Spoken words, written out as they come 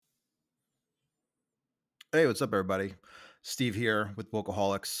Hey, what's up, everybody? Steve here with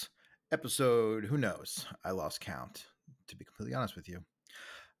Vocaholics. Episode, who knows? I lost count, to be completely honest with you.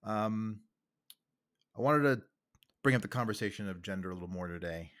 Um, I wanted to bring up the conversation of gender a little more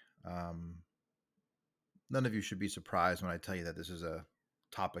today. Um, None of you should be surprised when I tell you that this is a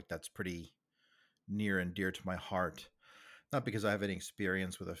topic that's pretty near and dear to my heart. Not because I have any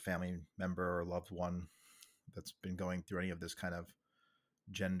experience with a family member or loved one that's been going through any of this kind of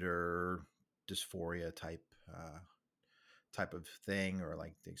gender dysphoria type of thing, or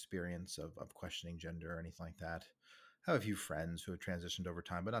like the experience of questioning gender or anything like that. I have a few friends who have transitioned over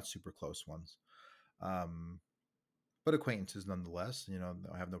time, but not super close ones. Um, but acquaintances nonetheless.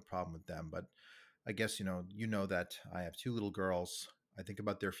 I have no problem with them. But I guess you know that I have two little girls. I think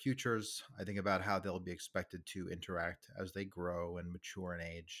about their futures. I think about how they'll be expected to interact as they grow and mature in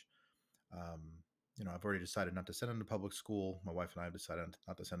age. Um, I've already decided not to send them to public school. My wife and I have decided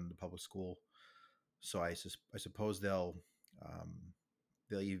not to send them to public school. So I suppose um,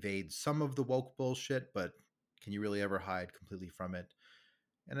 they'll evade some of the woke bullshit, but can you really ever hide completely from it?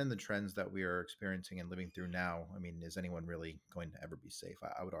 And in the trends that we are experiencing and living through now, I mean, is anyone really going to ever be safe?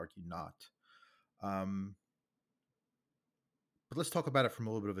 I would argue not. Um, but let's talk about it from a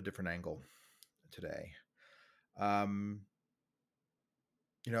little bit of a different angle today. Um,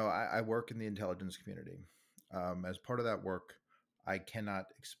 I work in the intelligence community. As part of that work, I cannot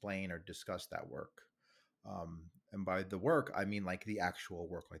explain or discuss that work. And by the work, I mean like the actual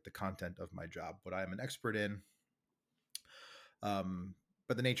work, like the content of my job, what I am an expert in. Um,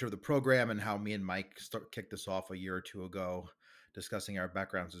 but the nature of the program and how me and Mike kicked this off a year or two ago, discussing our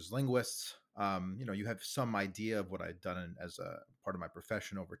backgrounds as linguists. You have some idea of what I've done as a part of my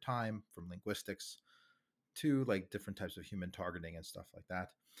profession over time, from linguistics to like different types of human targeting and stuff like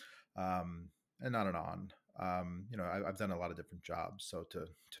that, um, and on and on. I've done a lot of different jobs, so to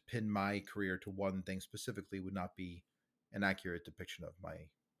pin my career to one thing specifically would not be an accurate depiction of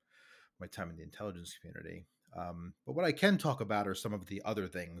my time in the intelligence community. But what I can talk about are some of the other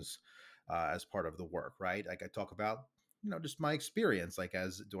things as part of the work, right? Like I talk about, just my experience, like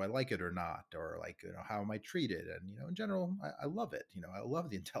as do I like it or not, or like, how am I treated? And, in general, I love it. I love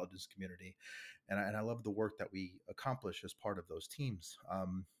the intelligence community, and I love the work that we accomplish as part of those teams.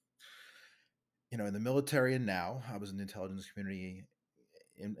 In the military and now, I was in the intelligence community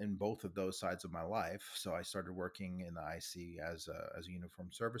in both of those sides of my life. So I started working in the IC as a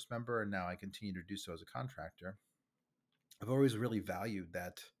uniformed service member, and now I continue to do so as a contractor. I've always really valued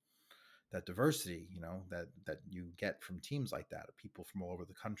that diversity, that you get from teams like that, people from all over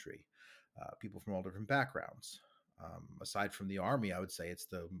the country, people from all different backgrounds. Aside from the Army, I would say it's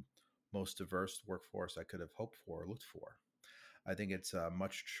the most diverse workforce I could have hoped for or looked for. I think it's a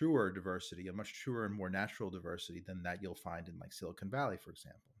much truer diversity, a much truer and more natural diversity than that you'll find in like Silicon Valley, for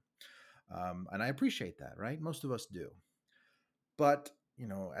example. And I appreciate that, right? Most of us do. But,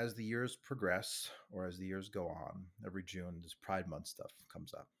 as the years progress or as the years go on, every June, this Pride Month stuff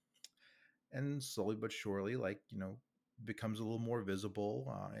comes up. And slowly but surely, like, becomes a little more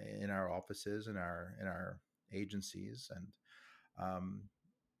visible in our offices, in our agencies. And um,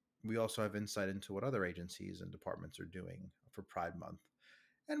 we also have insight into what other agencies and departments are doing for Pride Month.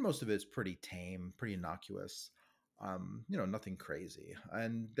 And most of it's pretty tame, pretty innocuous. Nothing crazy.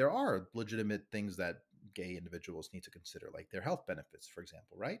 And there are legitimate things that gay individuals need to consider, like their health benefits, for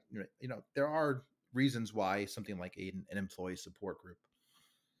example, right? There are reasons why something like an employee support group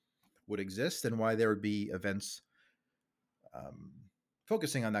would exist, and why there would be events um,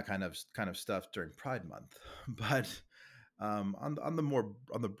 focusing on that kind of stuff during Pride Month. But on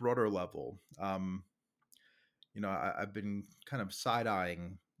the broader level, I've been kind of side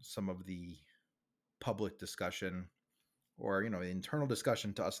eyeing some of the public discussion, or internal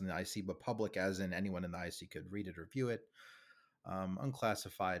discussion to us in the IC, but public as in anyone in the IC could read it or view it.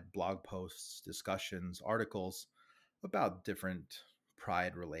 Unclassified blog posts, discussions, articles about different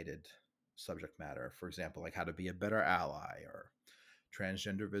pride related subject matter. For example, like how to be a better ally or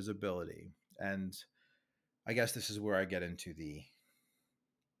transgender visibility. And I guess this is where I get into the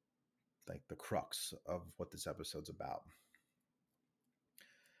crux of what this episode's about.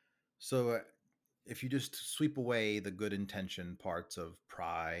 So if you just sweep away the good intention parts of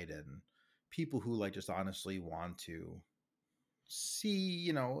pride and people who like just honestly want to see,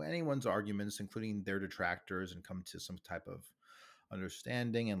 anyone's arguments, including their detractors, and come to some type of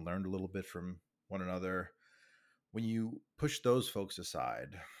understanding and learn a little bit from one another. When you push those folks aside,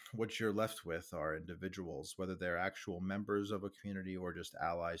 what you're left with are individuals, whether they're actual members of a community or just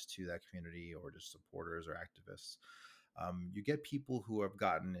allies to that community or just supporters or activists. You get people who have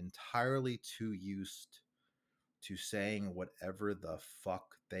gotten entirely too used to saying whatever the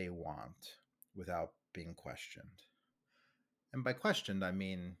fuck they want without being questioned. And by questioned, I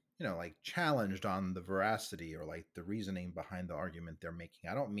mean, like challenged on the veracity or like the reasoning behind the argument they're making.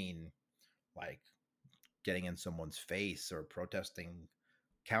 I don't mean like getting in someone's face or protesting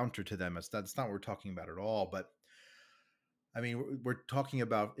counter to them. That's not what we're talking about at all. But I mean, we're talking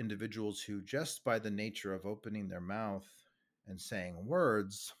about individuals who, just by the nature of opening their mouth and saying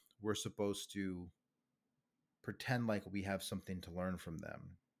words, we're supposed to pretend like we have something to learn from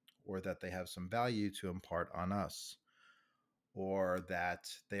them, or that they have some value to impart on us, or that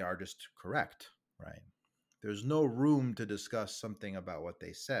they are just correct, right? There's no room to discuss something about what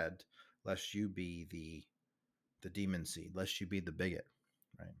they said, lest you be the demon seed, lest you be the bigot,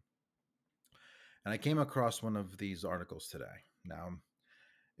 right? And I came across one of these articles today. Now,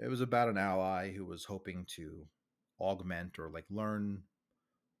 it was about an ally who was hoping to augment or like learn,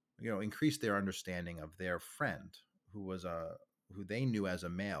 increase their understanding of their friend who they knew as a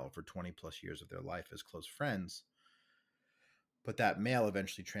male for 20 plus years of their life as close friends, but that male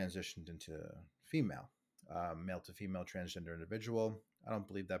eventually transitioned into female, male to female transgender individual. I don't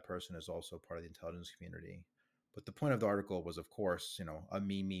believe that person is also part of the intelligence community. But the point of the article was, of course, a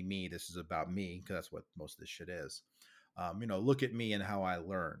me, me, me. This is about me, because that's what most of this shit is. Look at me and how I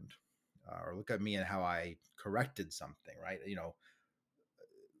learned, or look at me and how I corrected something, right?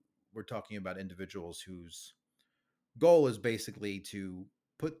 We're talking about individuals whose goal is basically to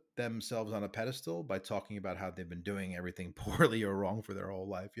put themselves on a pedestal by talking about how they've been doing everything poorly or wrong for their whole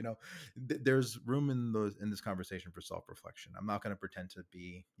life. There's room in this conversation for self-reflection. I'm not going to pretend to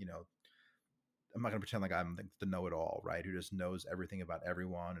be, I'm not going to pretend like I'm the know-it-all, right? Who just knows everything about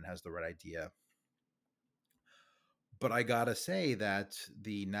everyone and has the right idea. But I gotta say that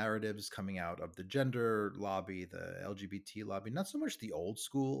the narratives coming out of the gender lobby, the LGBT lobby, not so much the old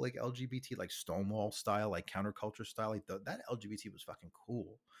school like LGBT, like Stonewall style, like counterculture style, like that LGBT was fucking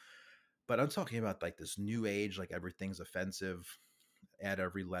cool. But I'm talking about like this new age, like everything's offensive, add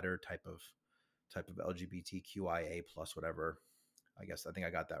every letter type of LGBTQIA plus whatever. I think I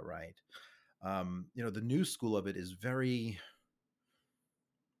got that right. The new school of it is very,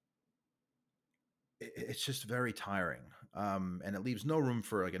 it's just very tiring, and it leaves no room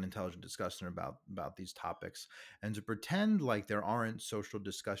for like an intelligent discussion about these topics. And to pretend like there aren't social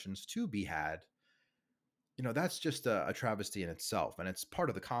discussions to be had, that's just a travesty in itself, and it's part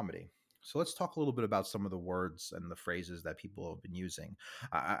of the comedy. So let's talk a little bit about some of the words and the phrases that people have been using.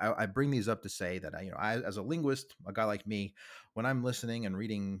 I bring these up to say that I, as a linguist, a guy like me, when I'm listening and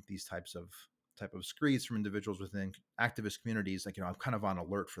reading these type of screeds from individuals within activist communities, like I'm kind of on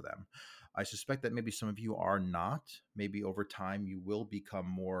alert for them. I suspect that maybe some of you are not. Maybe over time you will become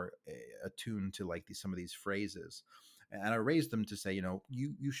more attuned to like some of these phrases. And I raised them to say,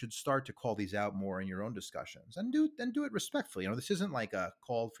 you should start to call these out more in your own discussions, and do it respectfully. This isn't like a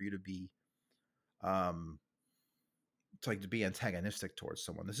call for you to be um to be antagonistic towards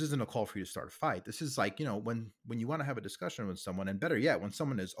someone. This isn't a call for you to start a fight. This is like, when you want to have a discussion with someone, and better yet, when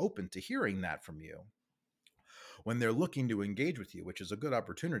someone is open to hearing that from you, when they're looking to engage with you, which is a good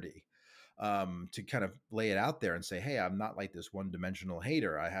opportunity, to kind of lay it out there and say, hey, I'm not like this one dimensional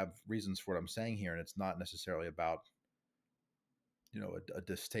hater. I have reasons for what I'm saying here, and it's not necessarily about a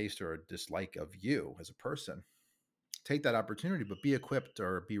distaste or a dislike of you as a person. Take that opportunity, but be equipped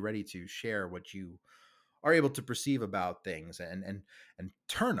or be ready to share what you are able to perceive about things, and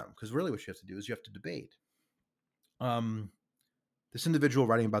turn them, because really what you have to do is you have to debate. um this individual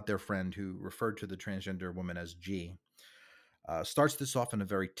writing about their friend who referred to the transgender woman as G starts this off in a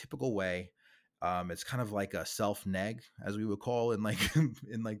very typical way. It's kind of like a self neg, as we would call in like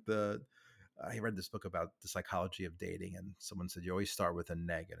in like the I read this book about the psychology of dating, and someone said you always start with a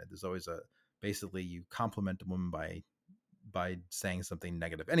neg, and there's always a basically you compliment a woman by saying something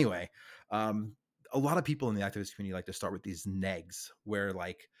negative. Anyway, um, a lot of people in the activist community like to start with these negs, where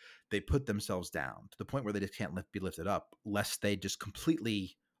like they put themselves down to the point where they just can't be lifted up, lest they just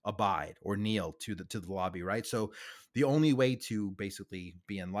completely abide or kneel to the lobby, right? So the only way to basically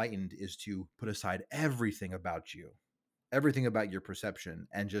be enlightened is to put aside everything about you, everything about your perception,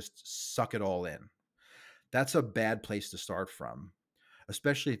 and just suck it all in. That's a bad place to start from,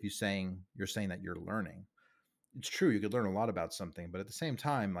 especially if you're saying that you're learning. It's true, you could learn a lot about something, but at the same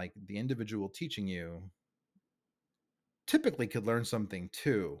time, like the individual teaching you typically could learn something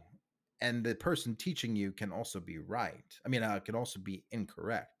too, and the person teaching you can also be right. I mean, can also be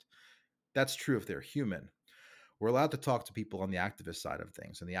incorrect. That's true if they're human. We're allowed to talk to people on the activist side of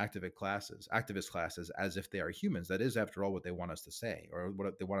things and the activist classes as if they are humans. That is, after all, what they want us to say or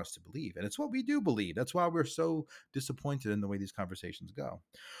what they want us to believe. And it's what we do believe. That's why we're so disappointed in the way these conversations go.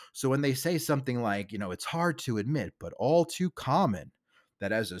 So when they say something like, it's hard to admit, but all too common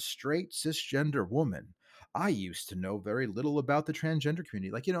that as a straight cisgender woman, I used to know very little about the transgender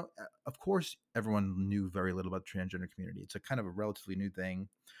community. Like, of course, everyone knew very little about the transgender community. It's a kind of a relatively new thing.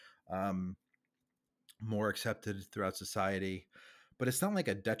 Um, More accepted throughout society, but it's not like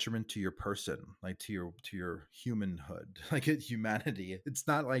a detriment to your person, like to your humanhood, like humanity. It's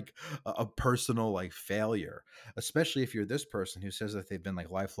not like a personal like failure, especially if you're this person who says that they've been like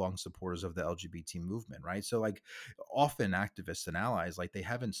lifelong supporters of the LGBT movement, right? So like often activists and allies, like they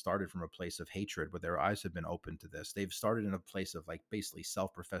haven't started from a place of hatred where their eyes have been open to this. They've started in a place of like basically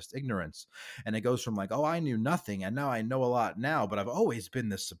self-professed ignorance, and it goes from like, oh, I knew nothing and now I know a lot now, but I've always been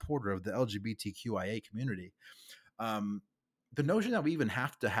this supporter of the LGBTQIA community. um, the notion that we even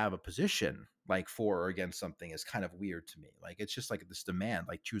have to have a position like for or against something is kind of weird to me. Like it's just like this demand,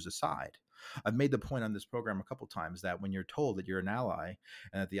 like choose a side. I've made the point on this program a couple times that when you're told that you're an ally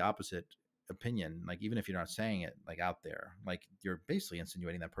and that the opposite opinion, like even if you're not saying it like out there, like you're basically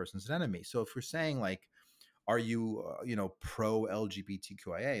insinuating that person's an enemy. So if we're saying like, are you pro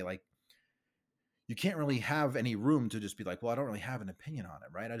LGBTQIA, like you can't really have any room to just be like, well, I don't really have an opinion on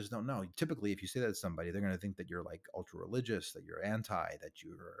it, right? I just don't know. Typically, if you say that to somebody, they're going to think that you're like ultra religious, that you're anti, that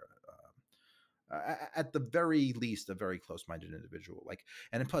you're at the very least a very close-minded individual. Like,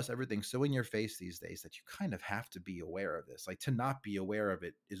 and plus everything's so in your face these days that you kind of have to be aware of this. Like, to not be aware of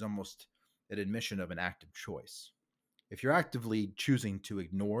it is almost an admission of an active choice. If you're actively choosing to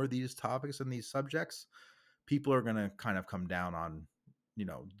ignore these topics and these subjects, people are going to kind of come down on, you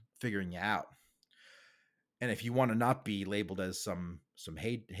know, figuring you out. And if you want to not be labeled as some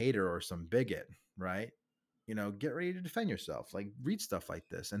hater or some bigot, right? Get ready to defend yourself. Like read stuff like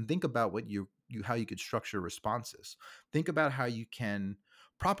this and think about what you how you could structure responses. Think about how you can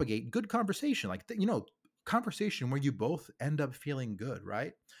propagate good conversation, like conversation where you both end up feeling good,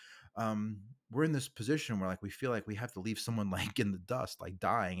 right? um we're in this position where like we feel like we have to leave someone like in the dust, like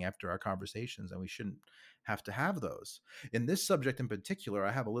dying after our conversations, and we shouldn't have those. In this subject in particular,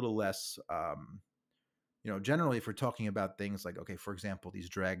 I have a little less generally, if we're talking about things like, okay, for example, these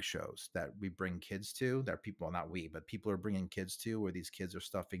drag shows that we bring kids to, that people, well, not we, but people are bringing kids to, where these kids are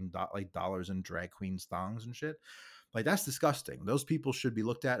stuffing like dollars in drag queens thongs and shit. Like that's disgusting. Those people should be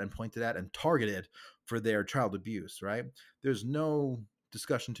looked at and pointed at and targeted for their child abuse, right? There's no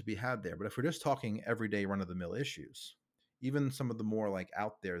discussion to be had there. But if we're just talking everyday run of the mill issues, even some of the more like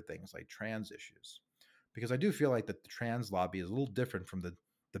out there things like trans issues, because I do feel like that the trans lobby is a little different from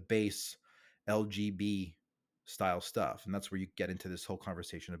the base LGB style stuff. And that's where you get into this whole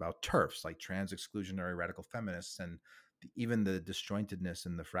conversation about TERFs, like trans exclusionary radical feminists, and even the disjointedness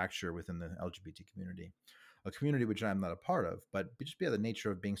and the fracture within the LGBT community, a community which I'm not a part of, but just by the nature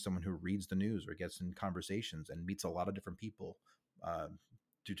of being someone who reads the news or gets in conversations and meets a lot of different people uh,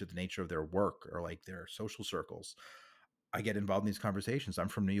 due to the nature of their work or like their social circles. I get involved in these conversations. I'm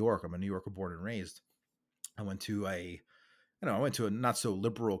from New York. I'm a New Yorker born and raised. I went to I went to a not so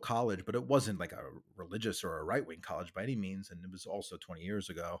liberal college, but it wasn't like a religious or a right wing college by any means. And it was also 20 years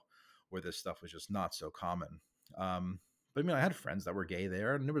ago where this stuff was just not so common. But I mean, I had friends that were gay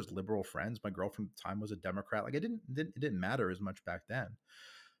there, and there was liberal friends. My girlfriend at the time was a Democrat. Like it didn't matter as much back then.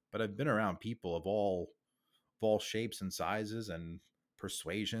 But I've been around people of all shapes and sizes and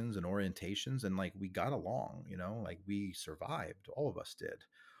persuasions and orientations, and like we got along, like we survived, all of us did.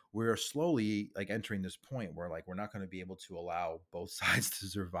 We're slowly like entering this point where like we're not going to be able to allow both sides to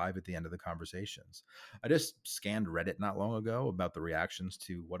survive at the end of the conversations. I just scanned Reddit not long ago about the reactions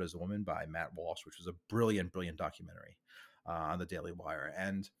to What Is a Woman by Matt Walsh, which was a brilliant documentary on the Daily Wire.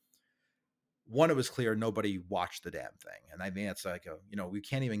 And one, it was clear nobody watched the damn thing. And I mean, it's like, we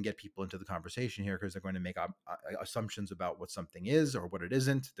can't even get people into the conversation here because they're going to make assumptions about what something is or what it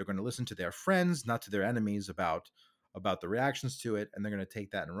isn't. They're going to listen to their friends, not to their enemies, about the reactions to it. And they're going to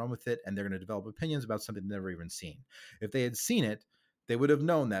take that and run with it. And they're going to develop opinions about something they've never even seen. If they had seen it, they would have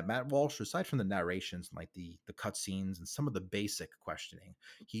known that Matt Walsh, aside from the narrations and like the cut scenes and some of the basic questioning,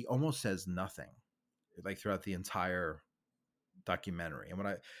 he almost says nothing like throughout the entire documentary.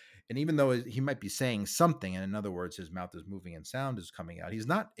 And even though he might be saying something, and in other words, his mouth is moving and sound is coming out, he's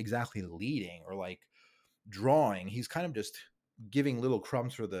not exactly leading or like drawing. He's kind of just giving little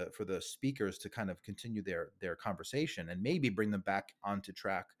crumbs for the speakers to kind of continue their conversation and maybe bring them back onto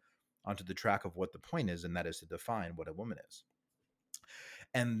the track of what the point is, and that is to define what a woman is.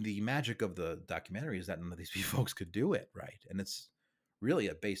 And the magic of the documentary is that none of these folks could do it right, and it's really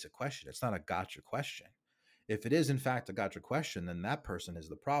a basic question. It's not a gotcha question. If it is in fact a gotcha question, then that person is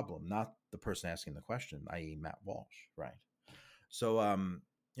the problem, not the person asking the question, i.e., Matt Walsh, right? So,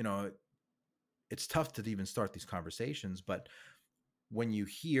 you know, it's tough to even start these conversations, but when you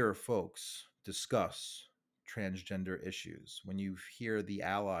hear folks discuss transgender issues, when you hear the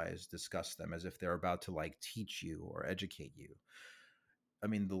allies discuss them as if they're about to like teach you or educate you, I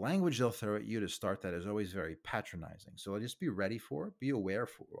mean, the language they'll throw at you to start that is always very patronizing. So just be ready for it, be aware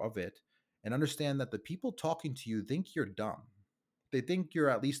of it, and understand that the people talking to you think you're dumb. They think you're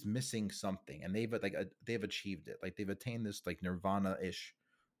at least missing something, and they've achieved it. Like they've attained this like nirvana-ish,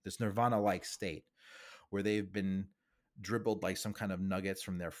 this nirvana-like state where they've been dribbled like some kind of nuggets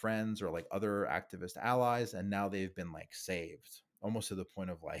from their friends or like other activist allies, and now they've been like saved, almost to the point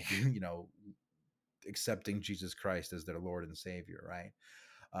of like accepting Jesus Christ as their Lord and Savior, right?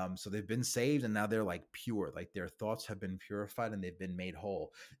 So they've been saved and now they're like pure, like their thoughts have been purified and they've been made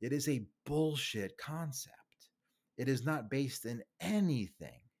whole. It is a bullshit concept. It is not based in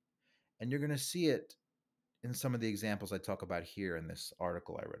anything. And you're going to see it in some of the examples I talk about here in this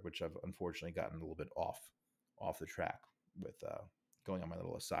article I read, which I've unfortunately gotten a little bit off the track with going on my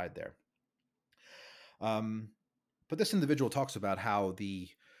little aside there. Um, but this individual talks about how the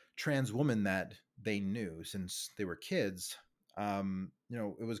trans woman that they knew since they were kids,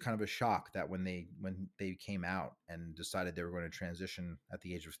 it was kind of a shock that when they came out and decided they were going to transition at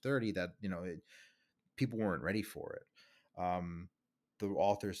the age of 30, that people weren't ready for it. The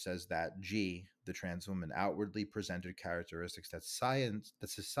author says that G, the trans woman, outwardly presented characteristics that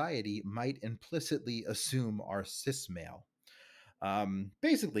society might implicitly assume are cis male.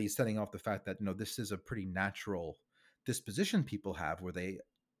 Basically setting off the fact that this is a pretty natural disposition people have, where they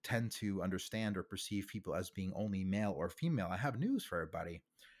tend to understand or perceive people as being only male or female. I have news for everybody.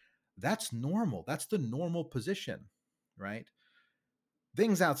 That's normal. That's the normal position, right?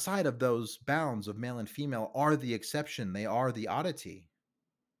 Things outside of those bounds of male and female are the exception. They are the oddity.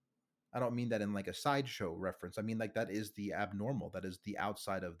 I don't mean that in like a sideshow reference. I mean like that is the abnormal. That is the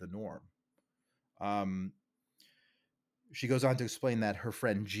outside of the norm. Um, she goes on to explain that her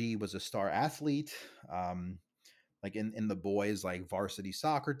friend G was a star athlete, like in the boys like varsity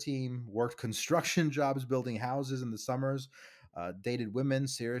soccer team, worked construction jobs building houses in the summers, dated women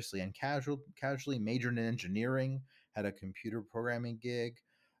seriously and casually, majored in engineering, had a computer programming gig,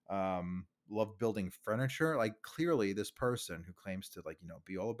 loved building furniture. Like clearly this person who claims to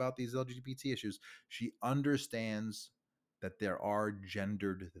be all about these LGBT issues, she understands that there are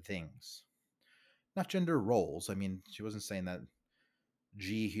gendered things, not gender roles. I mean, she wasn't saying that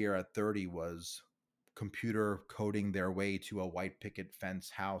G here at 30 was computer coding their way to a white picket fence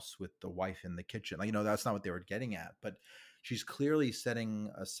house with the wife in the kitchen. Like, that's not what they were getting at. But she's clearly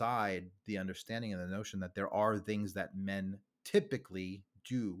setting aside the understanding and the notion that there are things that men typically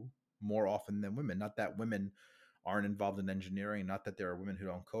do more often than women. Not that women aren't involved in engineering, not that there are women who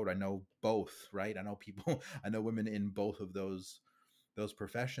don't code. I know both, right? I know people, I know women in both of those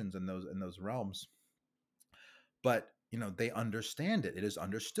professions and those realms. But they understand it. It is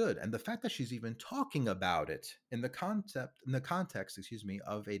understood. And the fact that she's even talking about it in the context, excuse me,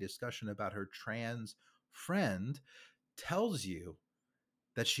 of a discussion about her trans friend tells you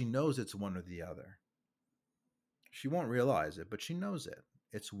that she knows it's one or the other. She won't realize it, but she knows it.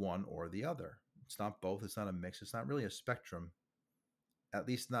 It's one or the other. It's not both. It's not a mix. It's not really a spectrum. At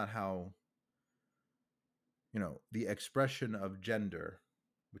least not how, the expression of gender,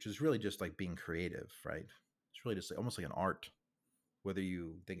 which is really just like being creative, right? It's really just like, almost like an art. Whether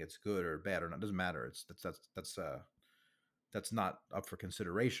you think it's good or bad or not, doesn't matter. It's that's not up for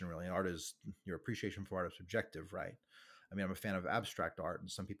consideration, really. Art is, your appreciation for art is subjective, right? I mean, I'm a fan of abstract art, and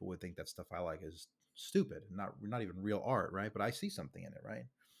some people would think that stuff I like is stupid, not even real art, right? But I see something in it, right?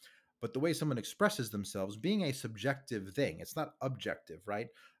 But the way someone expresses themselves, being a subjective thing, it's not objective, right?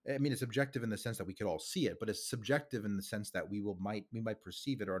 I mean, it's objective in the sense that we could all see it, but it's subjective in the sense that we might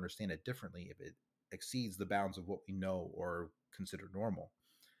perceive it or understand it differently if it exceeds the bounds of what we know or consider normal.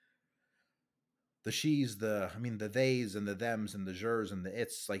 The she's, the theys and the thems and the jers and the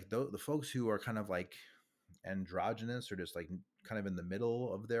it's, like the folks who are kind of like androgynous or just like kind of in the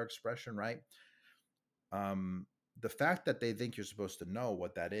middle of their expression, right? Um, the fact that they think you're supposed to know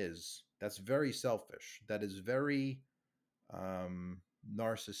what that is, that's very selfish. That is very um,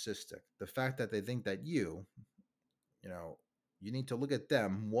 narcissistic. The fact that they think that you know, you need to look at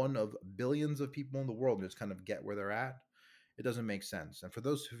them, one of billions of people in the world, and just kind of get where they're at. It doesn't make sense. And for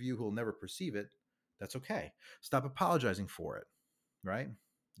those of you who will never perceive it, that's okay. Stop apologizing for it, right?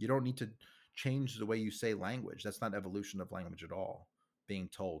 You don't need to change the way you say language. That's not evolution of language at all. Being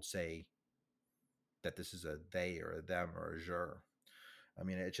told, say that this is a they or a them or a jur. I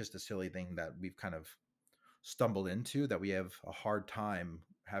mean, it's just a silly thing that we've kind of stumbled into, that we have a hard time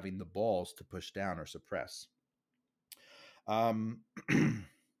having the balls to push down or suppress. Um,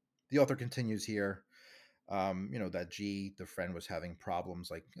 the author continues here. That G, the friend, was having problems,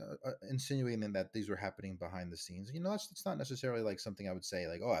 like insinuating that these were happening behind the scenes. That's not necessarily like something I would say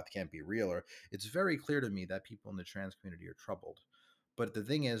like, oh, that can't be real. Or it's very clear to me that people in the trans community are troubled. But the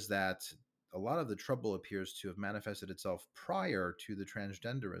thing is that a lot of the trouble appears to have manifested itself prior to the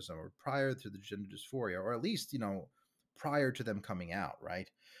transgenderism or prior to the gender dysphoria, or at least, prior to them coming out, right?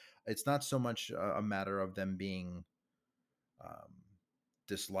 It's not so much a matter of them being um,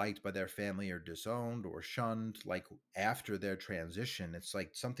 disliked by their family or disowned or shunned like after their transition. It's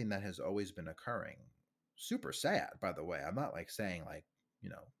like something that has always been occurring. Super sad, by the way. I'm not like saying like, you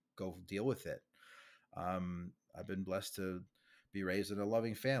know, go deal with it. I've been blessed to be raised in a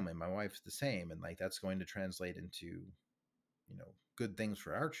loving family. My wife's the same, and like that's going to translate into, good things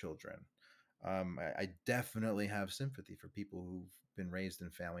for our children. I definitely have sympathy for people who've been raised in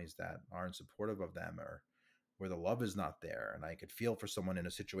families that aren't supportive of them, or where the love is not there. And I could feel for someone in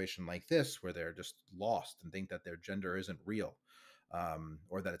a situation like this where they're just lost and think that their gender isn't real,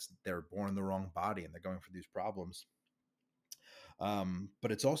 or that they're born in the wrong body and they're going through these problems.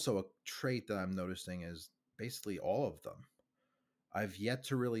 But it's also a trait that I'm noticing is basically all of them. I've yet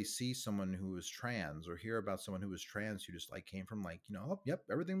to really see someone who was trans or hear about someone who was trans who just like came from like, oh, yep,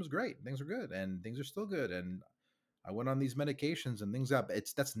 everything was great. Things are good and things are still good. And I went on these medications and things up.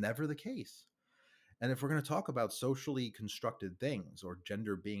 That's never the case. And if we're going to talk about socially constructed things or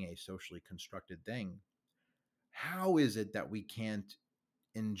gender being a socially constructed thing, how is it that we can't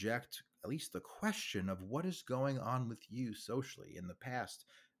inject at least the question of what is going on with you socially in the past?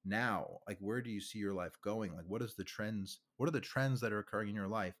 Now, like, where do you see your life going? Like, what are the trends that are occurring in your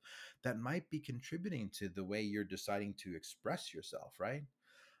life that might be contributing to the way you're deciding to express yourself, right?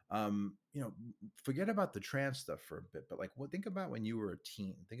 um you know Forget about the trans stuff for a bit, but like, what, think about when you were a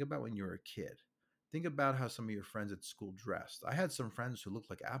teen, think about when you were a kid, think about how some of your friends at school dressed. I had some friends who looked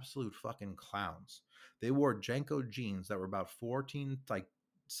like absolute fucking clowns. They wore Jenko jeans that were about 14 like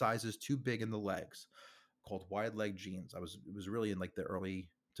sizes too big in the legs, called wide leg jeans. It was really in like the early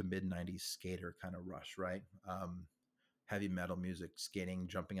to mid 90s skater kind of rush, right? Heavy metal music, skating,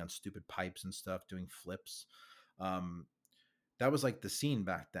 jumping on stupid pipes and stuff, doing flips. um that was like the scene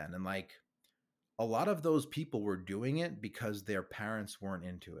back then. And like, a lot of those people were doing it because their parents weren't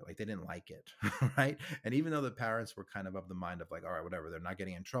into it. Like, they didn't like it. Right. And even though the parents were kind of the mind of like, all right, whatever, they're not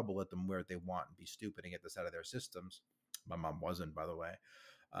getting in trouble, let them wear what they want and be stupid and get this out of their systems. My mom wasn't, by the way.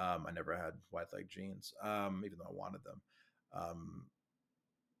 I never had wide leg jeans, even though I wanted them. Um,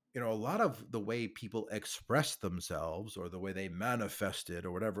 a lot of the way people express themselves or the way they manifested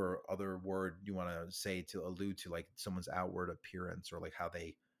or whatever other word you want to say to allude to like someone's outward appearance or like how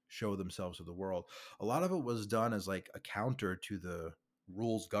they show themselves to the world, a lot of it was done as like a counter to the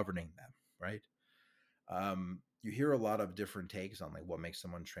rules governing them, right? You hear a lot of different takes on like what makes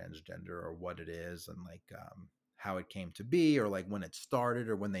someone transgender or what it is, and like how it came to be, or like when it started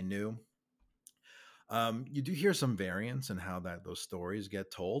or when they knew. You do hear some variance in how that those stories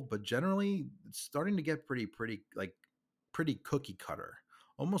get told, but generally it's starting to get pretty cookie cutter,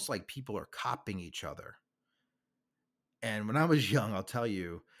 almost like people are copying each other. And when I was young, I'll tell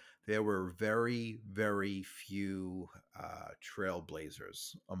you, there were very, very few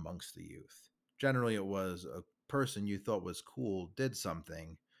trailblazers amongst the youth. Generally, it was a person you thought was cool, did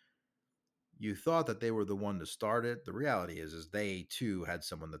something. You thought that they were the one to start it. The reality is they too had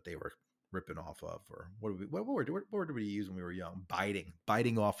someone that they were ripping off of, or what word did we use when we were young?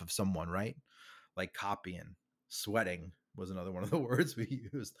 Biting off of someone, right? Like copying, sweating was another one of the words we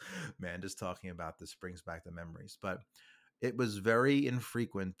used. Man, just talking about this brings back the memories. But it was very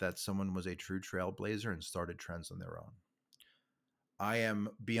infrequent that someone was a true trailblazer and started trends on their own. I am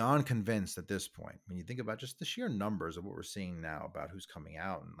beyond convinced at this point, when you think about just the sheer numbers of what we're seeing now about who's coming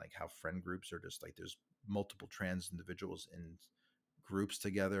out and like how friend groups are just like there's multiple trans individuals in groups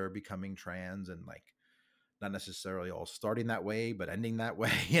together becoming trans, and like not necessarily all starting that way but ending that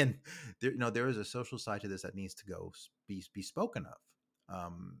way. And there is a social side to this that needs to be spoken of.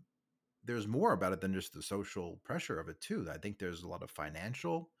 There's more about it than just the social pressure of it too. I think there's a lot of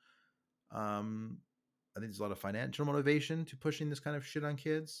financial um, I think there's a lot of financial motivation to pushing this kind of shit on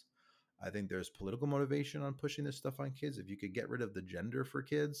kids. I think there's political motivation on pushing this stuff on kids. If you could get rid of the gender for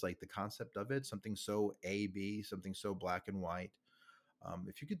kids, like the concept of it, something so A, B, something so black and white.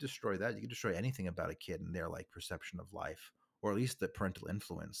 If you could destroy that, you could destroy anything about a kid and their like perception of life, or at least the parental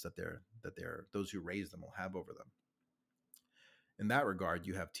influence that they're those who raise them will have over them. In that regard,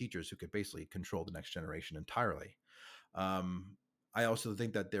 you have teachers who could basically control the next generation entirely. Um, I also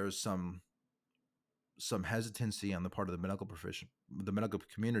think that there's some hesitancy on the part of the medical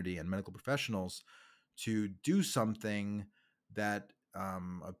community and medical professionals to do something that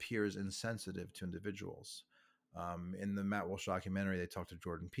appears insensitive to individuals. In the Matt Walsh documentary, they talked to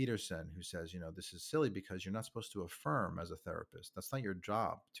Jordan Peterson, who says, this is silly because you're not supposed to affirm as a therapist. That's not your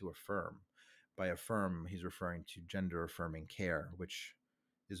job to affirm. By affirm, he's referring to gender affirming care, which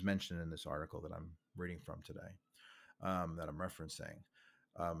is mentioned in this article that I'm reading from today, that I'm referencing.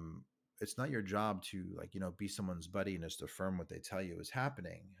 Um, it's not your job to be someone's buddy and just affirm what they tell you is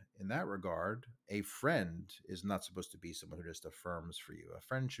happening. In that regard, a friend is not supposed to be someone who just affirms for you. A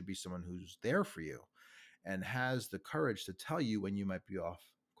friend should be someone who's there for you and has the courage to tell you when you might be off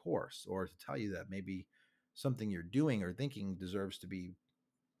course, or to tell you that maybe something you're doing or thinking deserves to be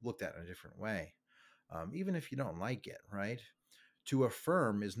looked at in a different way, even if you don't like it, right? To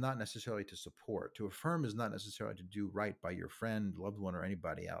affirm is not necessarily to support. To affirm is not necessarily to do right by your friend, loved one, or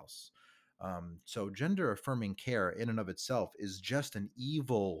anybody else. So, gender affirming care in and of itself is just an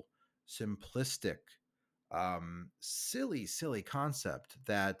evil, simplistic, silly concept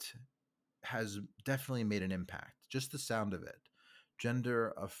that has definitely made an impact. Just the sound of it.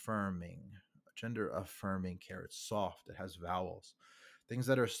 Gender affirming, Gender affirming care. It's soft, it has vowels. Things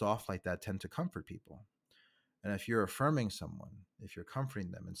that are soft like that tend to comfort people. And if you're affirming someone, if you're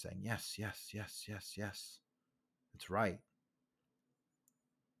comforting them and saying, yes, yes, yes, yes, yes, it's right,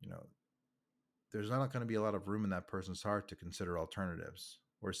 you know, there's not going to be a lot of room in that person's heart to consider alternatives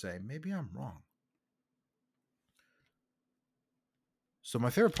or say, maybe I'm wrong. So, my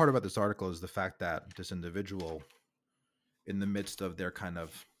favorite part about this article is the fact that this individual, in the midst of their kind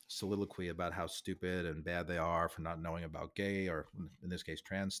of soliloquy about how stupid and bad they are for not knowing about gay, or in this case,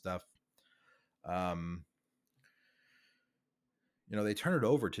 trans stuff, um, they turn it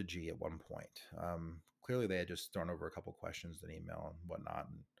over to G at one point. Clearly, they had just thrown over a couple questions in email and whatnot.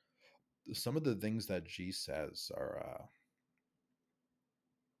 And some of the things that G says are,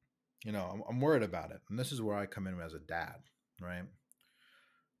 I'm worried about it. And this is where I come in as a dad, right?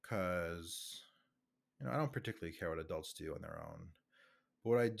 Because, I don't particularly care what adults do on their own. But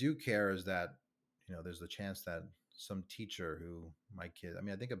what I do care is that, there's the chance that some teacher who my kid,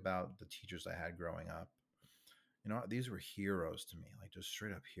 I think about the teachers I had growing up. These were heroes to me, like just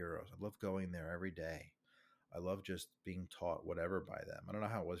straight up heroes. I love going there every day. I love just being taught whatever by them. I don't know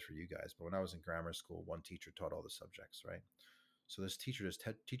how it was for you guys, but when I was in grammar school, one teacher taught all the subjects, right? So this teacher just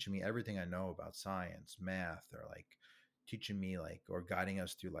teaching me everything I know about science, math, or like teaching me or guiding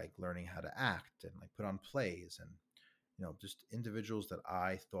us through learning how to act and put on plays, and just individuals that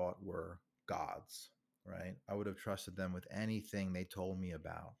I thought were gods, right? I would have trusted them with anything they told me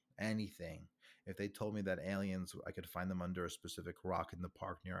about, anything. If they told me that aliens, I could find them under a specific rock in the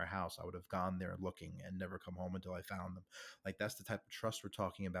park near our house, I would have gone there looking and never come home until I found them. That's the type of trust we're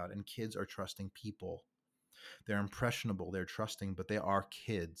talking about. And kids are trusting people. They're impressionable, they're trusting, but they are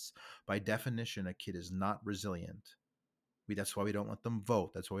kids. By definition, a kid is not resilient. That's why we don't let them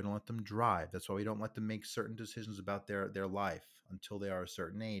vote. That's why we don't let them drive. That's why we don't let them make certain decisions about their life until they are a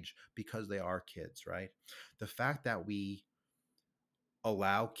certain age, because they are kids, right? The fact that we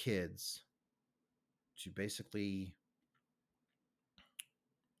allow kids to basically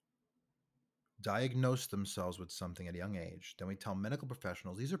diagnose themselves with something at a young age, then we tell medical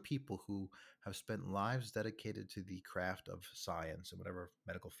professionals, these are people who have spent lives dedicated to the craft of science and whatever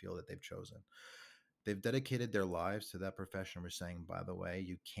medical field that they've chosen. They've dedicated their lives to that profession. We're saying, by the way,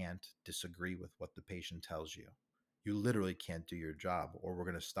 you can't disagree with what the patient tells you. You literally can't do your job, or we're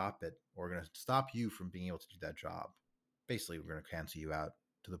going to stop it, or we're going to stop you from being able to do that job. Basically, we're going to cancel you out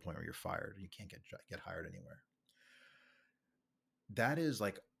to the point where you're fired. You can't get hired anywhere. That is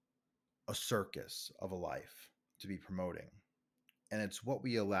like a circus of a life to be promoting. And it's what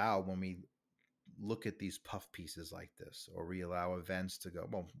we allow when we look at these puff pieces like this, or we allow events to go,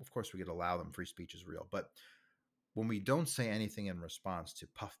 well, of course we could allow them. Free speech is real. But when we don't say anything in response to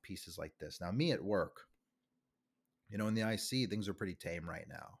puff pieces like this, now me at work, in the IC, things are pretty tame right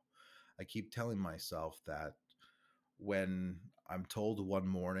now. I keep telling myself that when I'm told one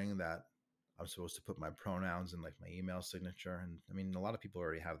morning that I'm supposed to put my pronouns in my email signature, and a lot of people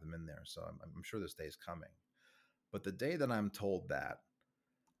already have them in there, so I'm sure this day is coming. But the day that I'm told that,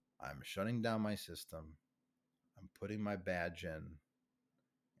 I'm shutting down my system, I'm putting my badge in,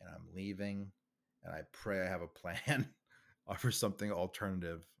 and I'm leaving, and I pray I have a plan for something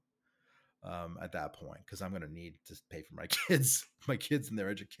alternative at that point, because I'm going to need to pay for my kids and their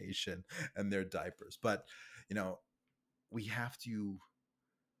education and their diapers. But we have to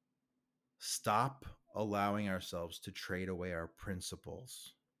stop allowing ourselves to trade away our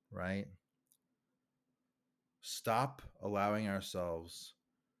principles, right? Stop allowing ourselves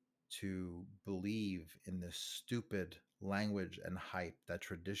to believe in this stupid language and hype that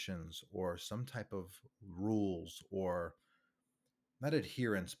traditions or some type of rules or not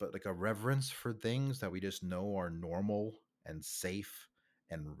adherence, but like a reverence for things that we just know are normal and safe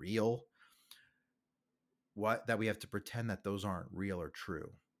and real, what that we have to pretend that those aren't real or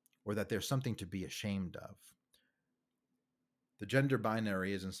true, or that there's something to be ashamed of. The gender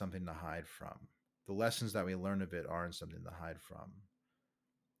binary isn't something to hide from. The lessons that we learn of it aren't something to hide from.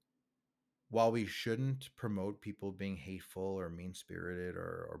 While we shouldn't promote people being hateful or mean spirited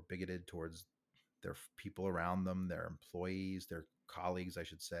or bigoted towards their people around them, their employees, their colleagues, I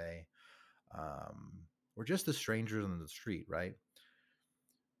should say, or just the strangers on the street, right?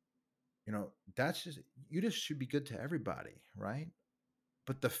 That's just, you just should be good to everybody, right?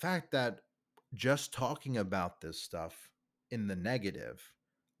 But the fact that just talking about this stuff in the negative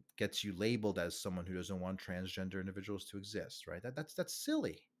gets you labeled as someone who doesn't want transgender individuals to exist, right? That's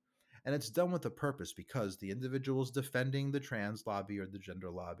silly. And it's done with a purpose because the individuals defending the trans lobby or the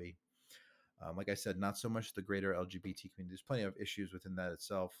gender lobby, like I said, not so much the greater LGBT community. There's plenty of issues within that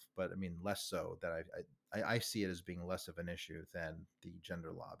itself, but I mean, less so. That I see it as being less of an issue than the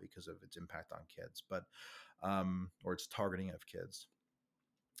gender lobby because of its impact on kids, but or its targeting of kids.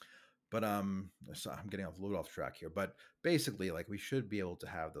 But so I'm getting a little off track here. But basically, like we should be able to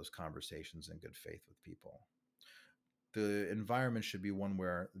have those conversations in good faith with people. The environment should be one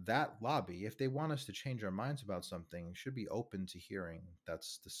where that lobby, if they want us to change our minds about something, should be open to hearing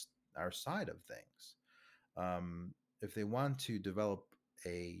our side of things. If they want to develop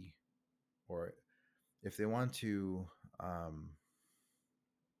a, or if they want to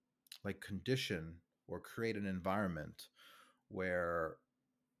like condition or create an environment where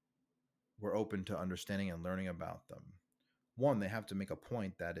we're open to understanding and learning about them, one, they have to make a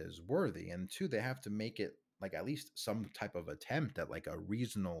point that is worthy, and two, they have to make it like at least some type of attempt at like a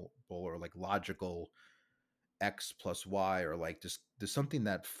reasonable or like logical X plus Y, or like just there's something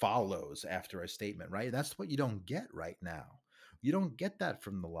that follows after a statement, right? That's what you don't get right now. You don't get that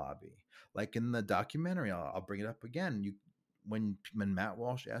from the lobby. Like in the documentary, I'll bring it up again. When Matt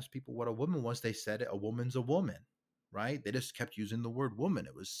Walsh asked people what a woman was, they said a woman's a woman, right? They just kept using the word woman.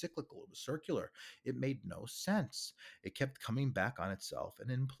 It was cyclical. It was circular. It made no sense. It kept coming back on itself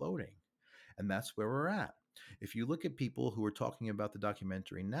and imploding. And that's where we're at. If you look at people who are talking about the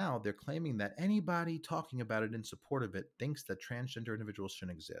documentary now, they're claiming that anybody talking about it in support of it thinks that transgender individuals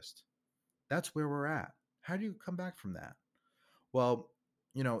shouldn't exist. That's where we're at. How do you come back from that? Well,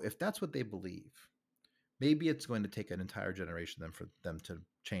 if that's what they believe, maybe it's going to take an entire generation then for them to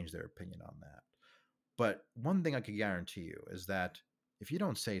change their opinion on that. But one thing I can guarantee you is that if you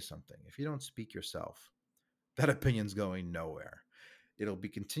don't say something, if you don't speak yourself, that opinion's going nowhere. It'll be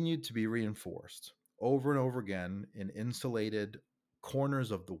continued to be reinforced over and over again in insulated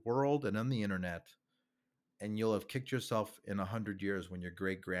corners of the world and on the internet. And you'll have kicked yourself in 100 years when your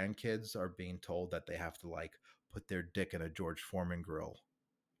great grandkids are being told that they have to like put their dick in a George Foreman grill,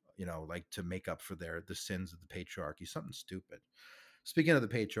 like to make up for the sins of the patriarchy. Something stupid. Speaking of the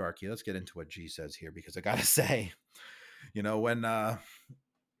patriarchy, let's get into what G says here, because I gotta say, you know, when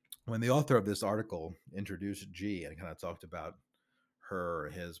the author of this article introduced G and kind of talked about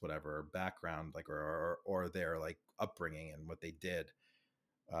his whatever background, like or their like upbringing and what they did,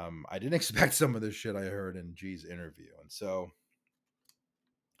 I didn't expect some of the shit I heard in G's interview. And so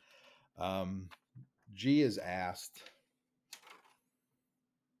um, G is asked,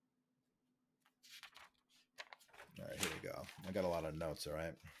 all right, here we go. I got a lot of notes, all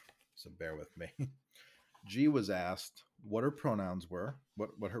right, so bear with me. G was asked what her pronouns were,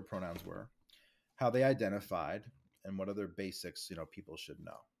 what her pronouns were, how they identified, and what other basics people should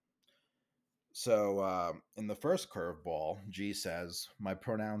know. So in the first curveball, G says, my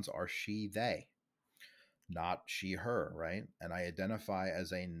pronouns are she, they, not she, her, right? And I identify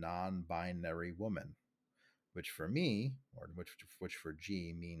as a non-binary woman, which for me, or which for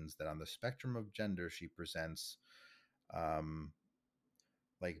G means that on the spectrum of gender, she presents um,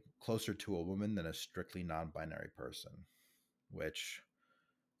 like closer to a woman than a strictly non-binary person, which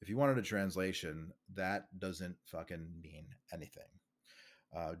if you wanted a translation, that doesn't fucking mean anything.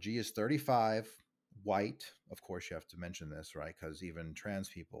 G is 35, white. Of course, you have to mention this, right? Because even trans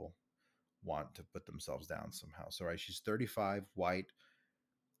people want to put themselves down somehow. So, right, she's 35, white,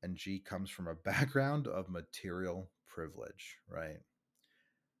 and G comes from a background of material privilege, right?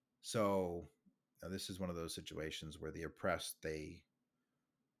 So, this is one of those situations where the oppressed, they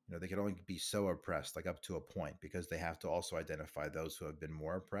can only be so oppressed, like up to a point, because they have to also identify those who have been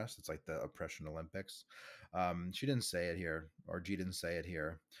more oppressed. It's like the oppression Olympics. She didn't say it here, or G didn't say it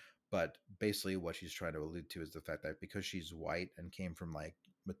here, but basically what she's trying to allude to is the fact that because she's white and came from like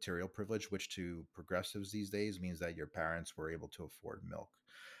material privilege, which to progressives these days means that your parents were able to afford milk.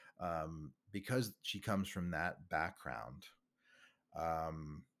 Because she comes from that background,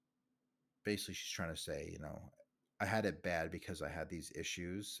 Um, Basically, she's trying to say, I had it bad because I had these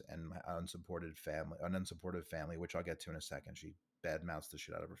issues and my unsupportive family, which I'll get to in a second. She badmouths the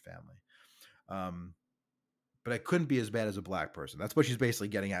shit out of her family. Um, but I couldn't be as bad as a black person. That's what she's basically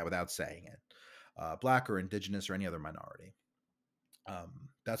getting at without saying it. Black or indigenous or any other minority.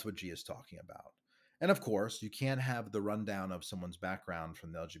 That's what G is talking about. And of course, you can't have the rundown of someone's background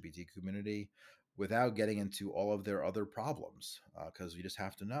from the LGBT community without getting into all of their other problems, because you just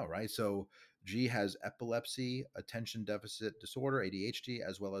have to know, right? So G has epilepsy, attention deficit disorder, ADHD,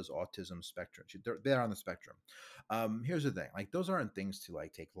 as well as autism spectrum. They're on the spectrum. Here's the thing: like those aren't things to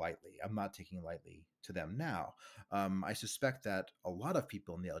like take lightly. I'm not taking lightly to them now. I suspect that a lot of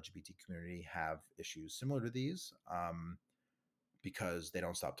people in the LGBT community have issues similar to these. Because they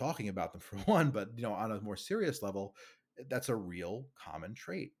don't stop talking about them for one, but on a more serious level, that's a real common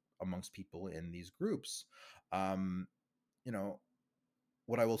trait amongst people in these groups. Um, you know,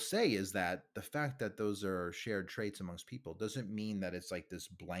 what I will say is that the fact that those are shared traits amongst people doesn't mean that it's like this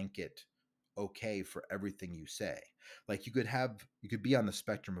blanket okay for everything you say. Like you could be on the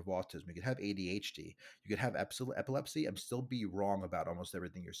spectrum of autism, you could have ADHD, you could have epilepsy and still be wrong about almost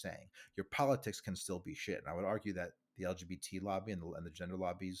everything you're saying. Your politics can still be shit. And I would argue that the LGBT lobby and the gender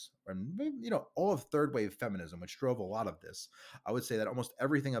lobbies, and all of third wave feminism, which drove a lot of this, I would say that almost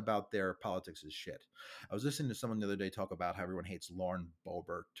everything about their politics is shit. I was listening to someone the other day talk about how everyone hates Lauren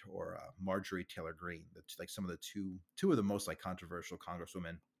Boebert or Marjorie Taylor Greene. That's like some of the two of the most like controversial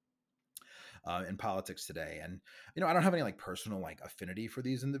congresswomen in politics today. And I don't have any like personal like affinity for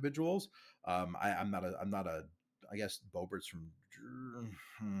these individuals. I'm not a I guess Boebert's from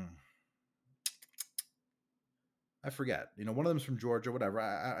hmm, I forget. One of them's from Georgia, whatever.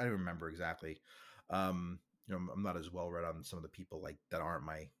 I don't remember exactly. Um, I'm not as well read on some of the people like that aren't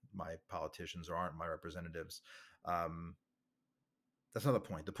my politicians or aren't my representatives. Um, that's not the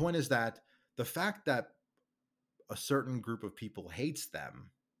point. The point is that the fact that a certain group of people hates them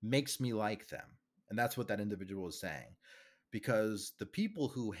makes me like them. And that's what that individual is saying. Because the people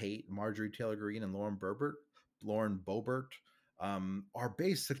who hate Marjorie Taylor Greene and Lauren Boebert, are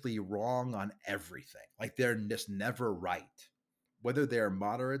basically wrong on everything. Like they're just never right. Whether they're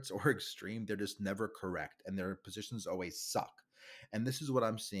moderates or extreme, they're just never correct. And their positions always suck. And this is what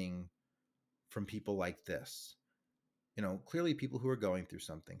I'm seeing from people like this. Clearly people who are going through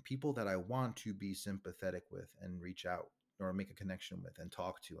something, people that I want to be sympathetic with and reach out or make a connection with and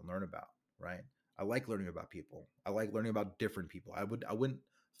talk to and learn about, right? I like learning about people. I like learning about different people. I wouldn't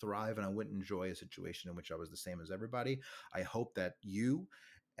thrive and I wouldn't enjoy a situation in which I was the same as everybody. I hope that you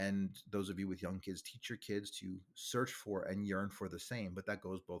and those of you with young kids teach your kids to search for and yearn for the same, but that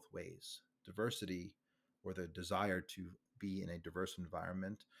goes both ways. Diversity, or the desire to be in a diverse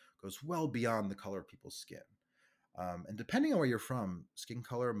environment, goes well beyond the color of people's skin. And depending on where you're from, skin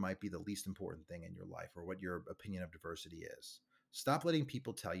color might be the least important thing in your life or what your opinion of diversity is. Stop letting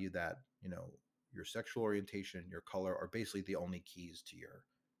people tell you that, your sexual orientation, your color are basically the only keys to your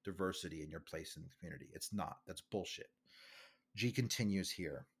diversity and your place in the community. It's not. That's bullshit. G continues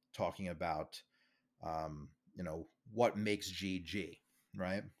here talking about, what makes G G,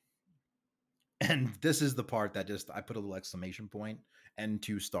 right? And this is the part that just I put a little exclamation point and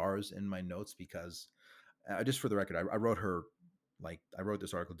 2 stars in my notes because just for the record, I wrote her I wrote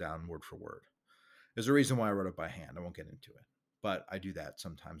this article down word for word. There's a reason why I wrote it by hand. I won't get into it, but I do that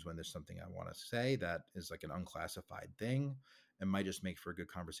sometimes when there's something I want to say that is like an unclassified thing and might just make for a good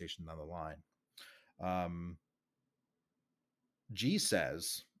conversation down the line. Um, G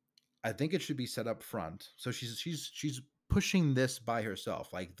says, I think it should be set up front. So she's pushing this by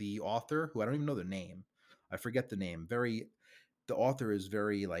herself. Like the author, who I don't even know the name, I forget the name. The author is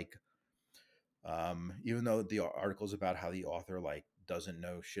very like, even though the article is about how the author like doesn't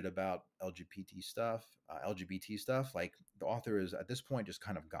know shit about LGBT stuff, like the author is at this point just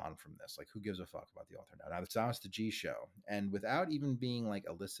kind of gone from this. Like, who gives a fuck about the author now? Now it's the G show, and without even being like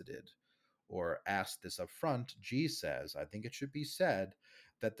elicited or asked this up front, G says, I think it should be said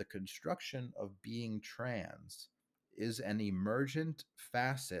that the construction of being trans is an emergent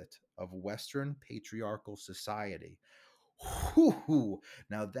facet of Western patriarchal society. Whew.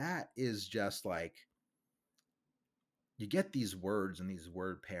 Now that is just like, you get these words and these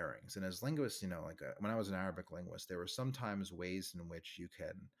word pairings. And as linguists, like when I was an Arabic linguist, there were sometimes ways in which you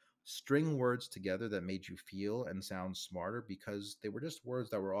can string words together that made you feel and sound smarter because they were just words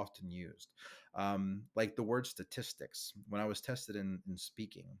that were often used. Like the word statistics. When I was tested in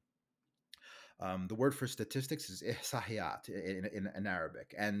speaking, the word for statistics is ihsahiyat in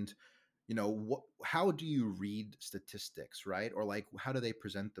Arabic. And how do you read statistics, right? Or like, how do they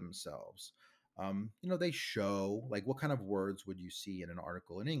present themselves? They show like what kind of words would you see in an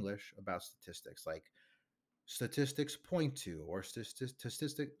article in English about statistics, like statistics point to, or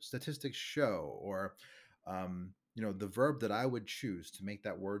statistics show, or the verb that I would choose to make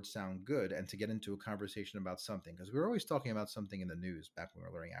that word sound good and to get into a conversation about something, because we were always talking about something in the news back when we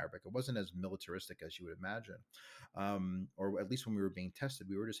were learning Arabic. It wasn't as militaristic as you would imagine, or at least when we were being tested,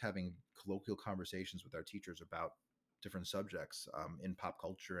 we were just having colloquial conversations with our teachers about different subjects in pop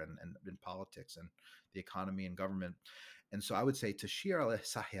culture and in politics and the economy and government. And so I would say tashir al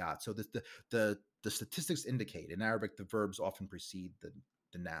sahiyat. So the statistics indicate in Arabic the verbs often precede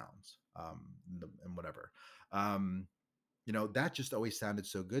the nouns, and whatever. Um, that just always sounded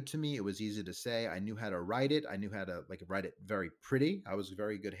so good to me. It was easy to say. I knew how to write it. I knew how to like write it very pretty. I was a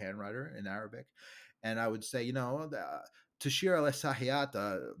very good handwriter in Arabic, and I would say, Tashir al Sahiyat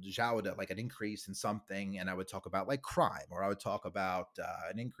Jawda, like an increase in something, and I would talk about like crime, or I would talk about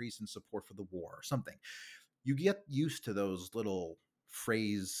an increase in support for the war, or something. You get used to those little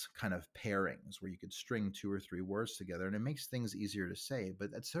phrase kind of pairings where you could string two or three words together, and it makes things easier to say.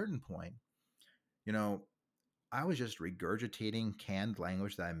 But at a certain point, you know, I was just regurgitating canned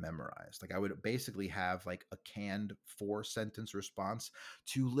language that I memorized. Like I would basically have like a canned 4 sentence response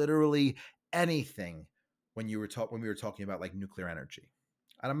to literally anything when we were talking about like nuclear energy.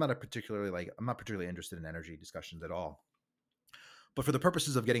 And I'm not particularly interested in energy discussions at all. But for the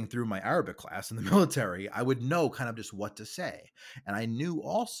purposes of getting through my Arabic class in the military, I would know kind of just what to say. And I knew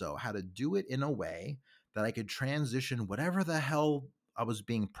also how to do it in a way that I could transition whatever the hell I was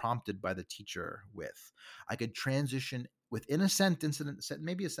being prompted by the teacher with. I could transition within a sentence and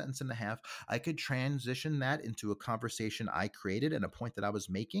maybe a sentence and a half. I could transition that into a conversation I created and a point that I was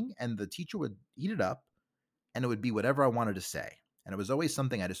making, and the teacher would eat it up and it would be whatever I wanted to say. And it was always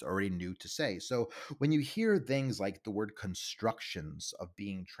something I just already knew to say. So when you hear things like the word constructions of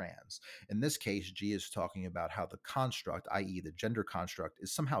being trans, in this case, G is talking about how the construct, i.e., the gender construct,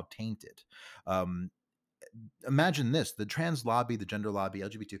 is somehow tainted. Um, Imagine this: the trans lobby, the gender lobby,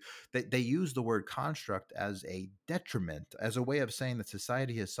 LGBT, they use the word construct as a detriment, as a way of saying that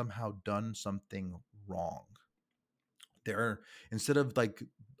society has somehow done something wrong. They're instead of like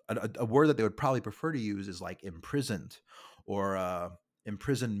a word that they would probably prefer to use is like imprisoned or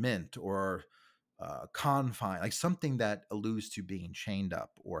imprisonment or confine, like something that alludes to being chained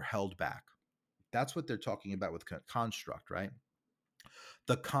up or held back. That's what they're talking about with construct, right?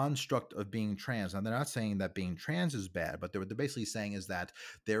 The construct of being trans. And they're not saying that being trans is bad, but what they're basically saying is that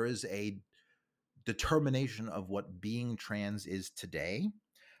there is a determination of what being trans is today.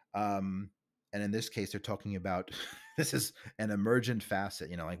 Um, and in this case, they're talking about this is an emergent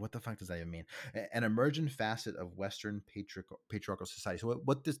facet. Like what the fuck does that even mean? An emergent facet of Western patriarchal society. So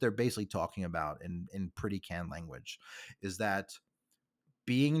what this they're basically talking about in pretty canned language is that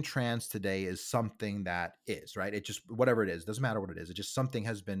being trans today is something that is right. It just whatever it is doesn't matter what it is. It just something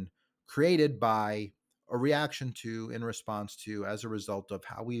has been created by a reaction to, in response to, as a result of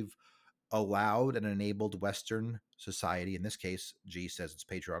how we've allowed and enabled Western society. In this case, G says it's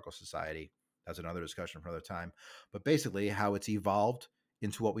patriarchal society. That's another discussion for another time. But basically, how it's evolved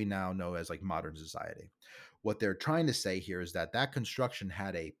into what we now know as like modern society. What they're trying to say here is that that construction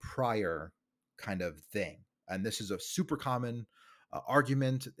had a prior kind of thing, and this is a super common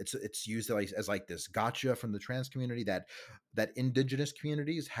argument. It's used as like this gotcha from the trans community that indigenous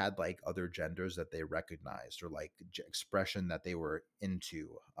communities had like other genders that they recognized or like expression that they were into.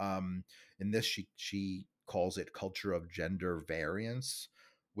 In this, she calls it culture of gender variance,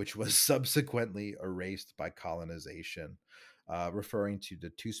 which was subsequently erased by colonization, referring to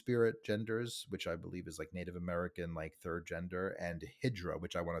the two spirit genders, which I believe is like Native American, like third gender, and Hijra,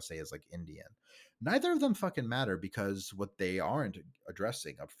 which I want to say is like Indian. Neither of them fucking matter, because what they aren't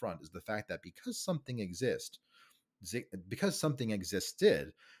addressing up front is the fact that because something existed,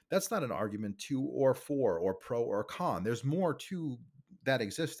 that's not an argument to or for or pro or con. There's more to that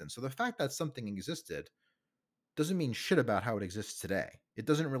existence. So the fact that something existed doesn't mean shit about how it exists today. It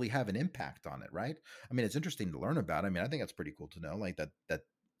doesn't really have an impact on it, right? I mean, it's interesting to learn about. I mean, I think that's pretty cool to know, like that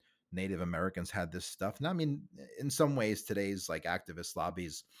Native Americans had this stuff. Now, I mean, in some ways, today's like activist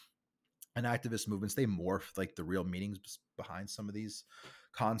lobbies and activist movements, they morph like the real meanings behind some of these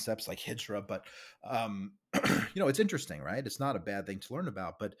concepts like hijra. But it's interesting, right? It's not a bad thing to learn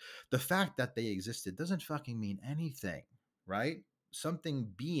about, but the fact that they existed doesn't fucking mean anything, right? Something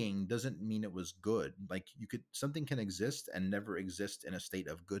being doesn't mean it was good. Like something can exist and never exist in a state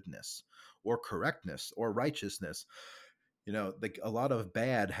of goodness or correctness or righteousness. Like a lot of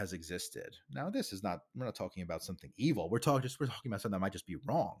bad has existed. Now, this is not, we're not talking about something evil. We're talking about something that might just be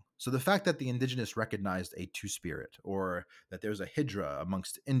wrong. So the fact that the indigenous recognized a two spirit, or that there's a hydra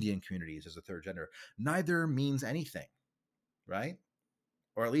amongst Indian communities as a third gender, neither means anything, right?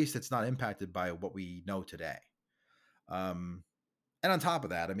 Or at least it's not impacted by what we know today. Um, and on top of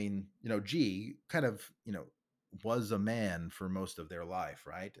that, I mean, G kind of, was a man for most of their life,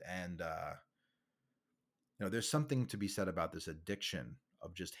 right? And there's something to be said about this addiction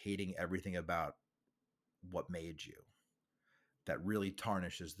of just hating everything about what made you that really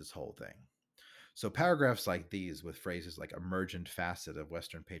tarnishes this whole thing. So paragraphs like these with phrases like emergent facet of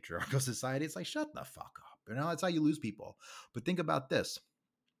Western patriarchal society, it's like, shut the fuck up. That's how you lose people. But think about this.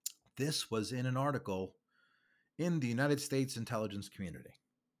 This was in an article in the United States intelligence community.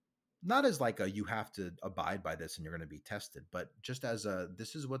 Not as like a you have to abide by this and you're going to be tested, but just as a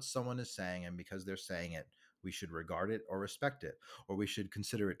this is what someone is saying, and because they're saying it, we should regard it or respect it, or we should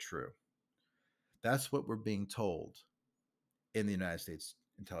consider it true. That's what we're being told in the United States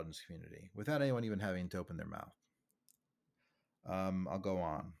intelligence community without anyone even having to open their mouth. I'll go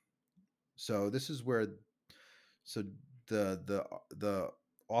on. So this is where so the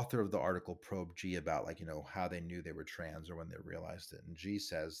author of the article probed G about, like, how they knew they were trans or when they realized it. And G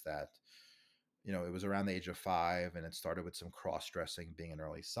says that it was around the age of 5, and it started with some cross dressing being an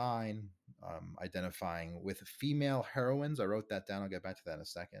early sign, identifying with female heroines. I wrote that down. I'll get back to that in a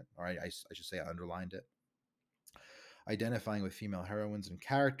second. All right, I should say I underlined it. Identifying with female heroines and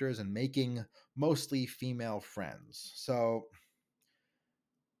characters and making mostly female friends. So,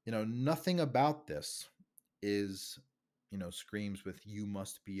 nothing about this is, screams with you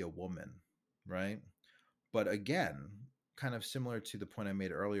must be a woman, right? But again, kind of similar to the point I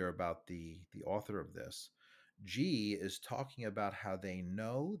made earlier about the author of this, G is talking about how they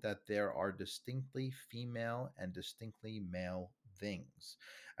know that there are distinctly female and distinctly male things,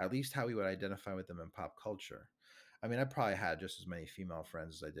 at least how we would identify with them in pop culture. I mean, I probably had just as many female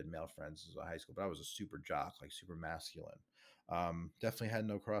friends as I did male friends as a high school, but I was a super jock, like super masculine. Definitely had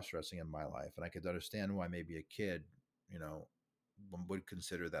no cross dressing in my life, and I could understand why maybe a kid, you know, one would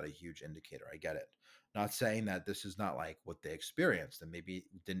consider that a huge indicator. I get it. Not saying that this is not like what they experienced, and maybe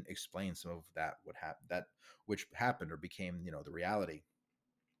didn't explain some of that what happened, that which happened or became, the reality.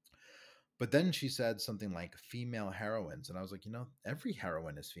 But then she said something like female heroines, and I was like, every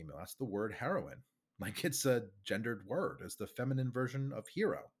heroine is female. That's the word heroine. Like, it's a gendered word. It's the feminine version of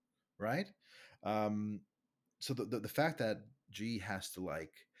hero, right? Um, so the fact that G has to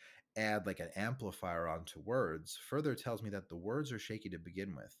like add like an amplifier onto words further tells me that the words are shaky to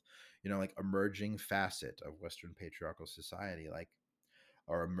begin with. Like emerging facet of Western patriarchal society, like,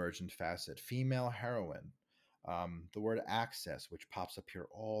 or emergent facet, female heroine, the word access, which pops up here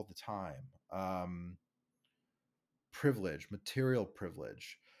all the time, privilege, material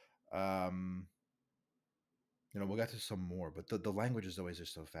privilege. Um, we'll get to some more, but the language is always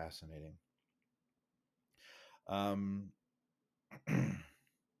just so fascinating. Um,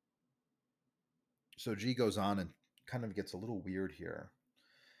 so G goes on and kind of gets a little weird here.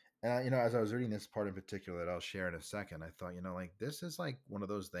 And as I was reading this part in particular that I'll share in a second, I thought, like, this is like one of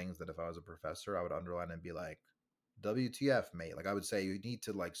those things that if I was a professor, I would underline and be like, WTF, mate. Like, I would say you need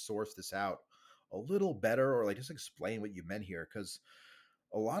to like source this out a little better, or like just explain what you meant here, because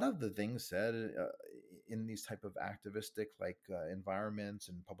a lot of the things said in these type of activistic like environments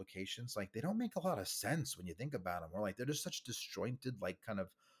and publications, like, they don't make a lot of sense when you think about them, or like they're just such disjointed, like, kind of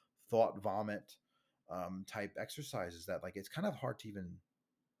thought vomit type exercises that, like, it's kind of hard to even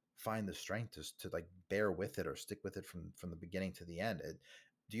find the strength to like bear with it or stick with it from the beginning to the end.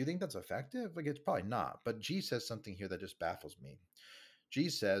 Do you think that's effective? Like, it's probably not. But G says something here that just baffles me. G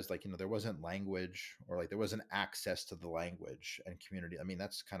says, like, there wasn't language, or like there wasn't access to the language and community. I mean,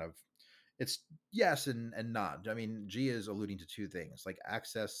 that's kind of, it's yes and not. I mean, G is alluding to two things, like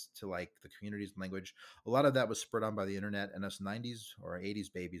access to like the community's language. A lot of that was spurred on by the internet and us 90s or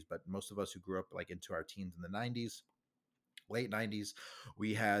 80s babies, but most of us who grew up like into our teens in the 90s, late 90s,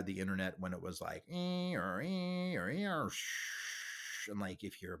 we had the internet when it was like and like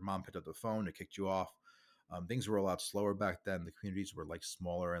if your mom picked up the phone, it kicked you off. Things were a lot slower back then. The communities were like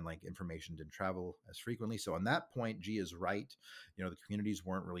smaller, and like information didn't travel as frequently. So on that point, G is right. The communities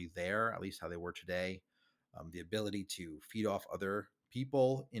weren't really there, at least how they were today. The ability to feed off other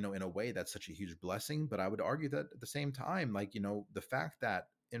people, in a way, that's such a huge blessing. But I would argue that at the same time, like, the fact that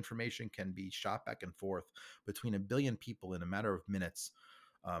information can be shot back and forth between a billion people in a matter of minutes,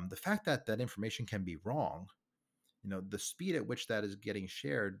 the fact that that information can be wrong, the speed at which that is getting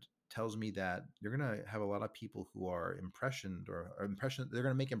shared tells me that you're going to have a lot of people who are impressioned, or impression, they're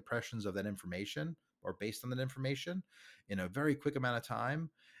going to make impressions of that information or based on that information in a very quick amount of time,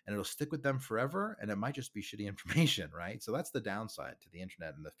 and it'll stick with them forever, and it might just be shitty information, right? So that's the downside to the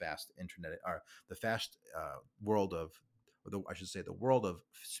internet and the fast internet, or the fast world of, or the, I should say, the world of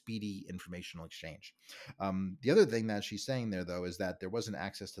speedy informational exchange. The other thing that she's saying there, though, is that there wasn't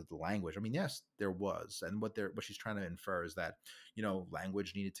access to the language. I mean, yes, there was, and what she's trying to infer is that,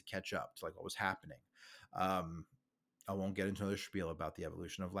 language needed to catch up to like what was happening. Um, I won't get into another spiel about the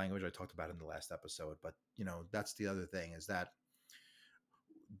evolution of language. I talked about it in the last episode, but that's the other thing, is that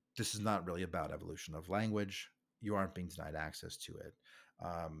this is not really about evolution of language. You aren't being denied access to it.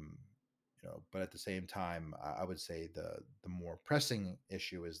 Um, but at the same time, I would say the more pressing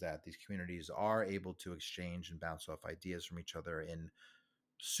issue is that these communities are able to exchange and bounce off ideas from each other in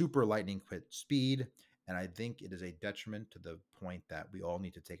super lightning quick speed. And I think it is a detriment to the point that we all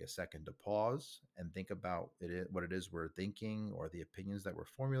need to take a second to pause and think about what it is we're thinking, or the opinions that we're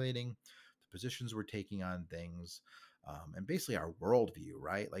formulating, the positions we're taking on things, and basically our worldview,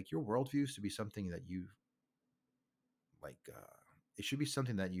 right? Like your worldview should be something that you like. It should be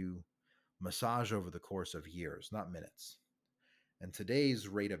something that you massage over the course of years, not minutes. And today's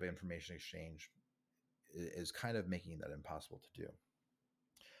rate of information exchange is kind of making that impossible to do.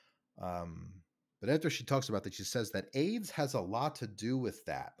 Um, but after she talks about that, she says that AIDS has a lot to do with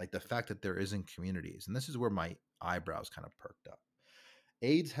that, like the fact that there isn't communities. And this is where my eyebrows kind of perked up.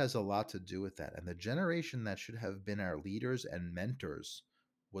 AIDS has a lot to do with that. And the generation that should have been our leaders and mentors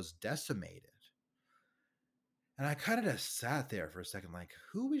was decimated. And I kind of just sat there for a second, like,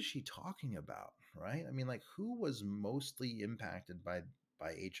 who is she talking about? Right? I mean, like, who was mostly impacted by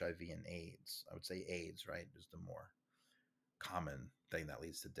HIV and AIDS? I would say AIDS, right, is the more common thing that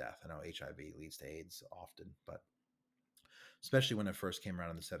leads to death. I know HIV leads to AIDS often, but especially when it first came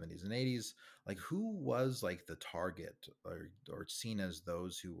around in the 70s and 80s, like who was like the target, or seen as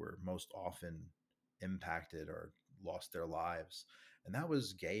those who were most often impacted or lost their lives? And that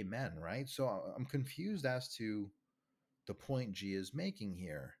was gay men, right? So I'm confused as to the point G is making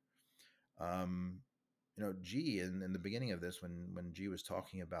here. Um, G in the beginning of this, when G was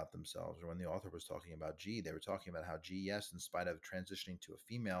talking about themselves, or when the author was talking about G, they were talking about how G, yes, in spite of transitioning to a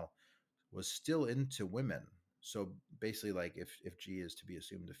female, was still into women. So basically, like if G is to be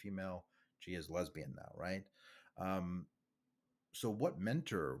assumed a female, G is lesbian now, right? Um, so what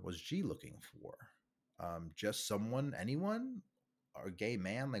mentor was G looking for? Just someone, anyone, or a gay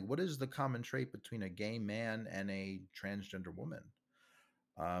man? Like, what is the common trait between a gay man and a transgender woman?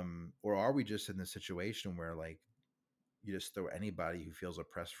 Or are we just in the situation where like you just throw anybody who feels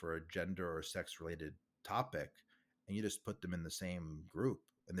oppressed for a gender or sex related topic, and you just put them in the same group,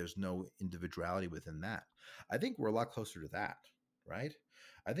 and there's no individuality within that? I think we're a lot closer to that, right?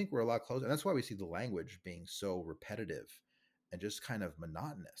 I think we're a lot closer. And that's why we see the language being so repetitive and just kind of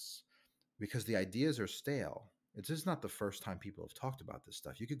monotonous, because the ideas are stale. It's just not the first time people have talked about this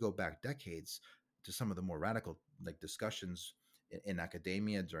stuff. You could go back decades to some of the more radical like discussions in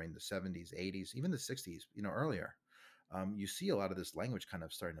academia during the 70s, 80s, even the 60s, earlier. You see a lot of this language kind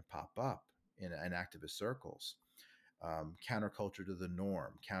of starting to pop up in activist circles. Counterculture to the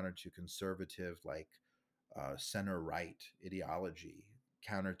norm, counter to conservative, like center right ideology,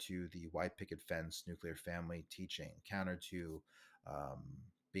 counter to the white picket fence, nuclear family teaching, counter to um,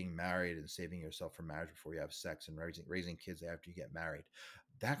 being married and saving yourself from marriage before you have sex, and raising kids after you get married.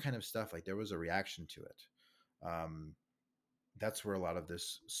 That kind of stuff, like there was a reaction to it. Um, that's where a lot of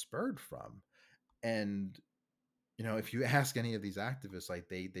this spurred from. And if you ask any of these activists, like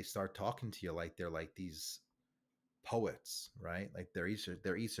they start talking to you like they're like these poets, right? Like they're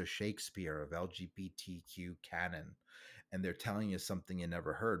Shakespeare of LGBTQ canon, and they're telling you something you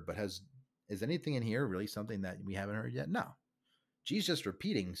never heard. But is anything in here really something that we haven't heard yet? No. G's just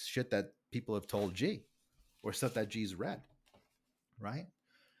repeating shit that people have told G, or stuff that G's read, right?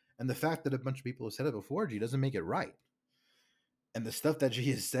 And the fact that a bunch of people have said it before G doesn't make it right. And the stuff that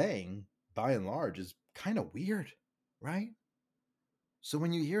G is saying, by and large, is kind of weird, right? So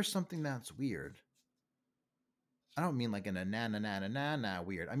when you hear something that's weird, I don't mean like in a na na na na na na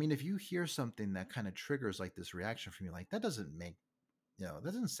weird. I mean, if you hear something that kind of triggers like this reaction from you, like that doesn't make, that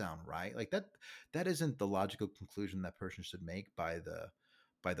doesn't sound right. Like that isn't the logical conclusion that person should make by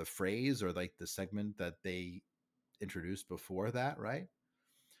the phrase or like the segment that they introduced before that, right?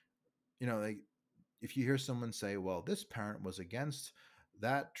 Like if you hear someone say, well, this parent was against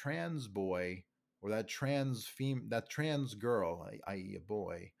that trans boy, or that trans girl, i.e. a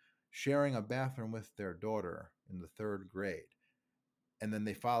boy, sharing a bathroom with their daughter in the third grade. And then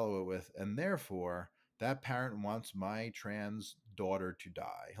they follow it with, and therefore that parent wants my trans daughter to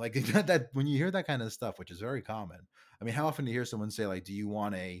die. Like that, when you hear that kind of stuff, which is very common. I mean, how often do you hear someone say, like, do you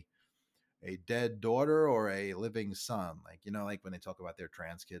want a dead daughter or a living son? Like, like when they talk about their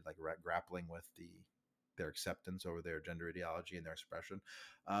trans kid, like grappling with their acceptance over their gender ideology and their expression.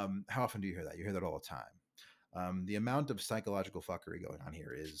 How often do you hear that? You hear that all the time. The amount of psychological fuckery going on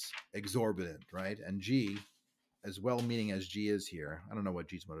here is exorbitant, right? And G, as well meaning as G is here, I don't know what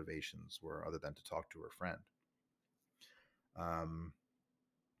G's motivations were other than to talk to her friend. Um,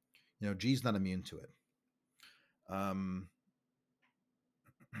 G's not immune to it. Um,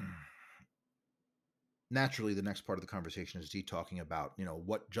 Naturally, the next part of the conversation is G talking about,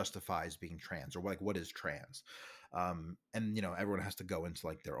 what justifies being trans, or like what is trans. And everyone has to go into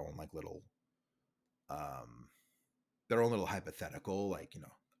like um, their own little hypothetical, like,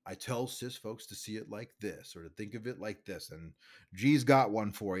 I tell cis folks to see it like this or to think of it like this. And G's got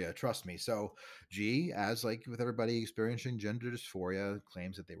one for you, trust me. So G, as like with everybody experiencing gender dysphoria,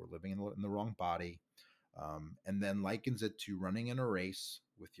 claims that they were living in the wrong body, and then likens it to running in a race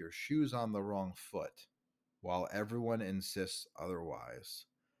with your shoes on the wrong foot while everyone insists otherwise.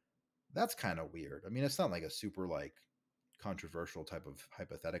 That's kind of weird. I mean, it's not like a super like controversial type of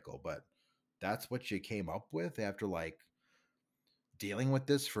hypothetical, but that's what you came up with after like dealing with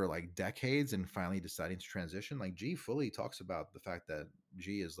this for like decades and finally deciding to transition. Like G fully talks about the fact that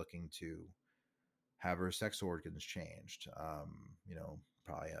G is looking to have her sex organs changed.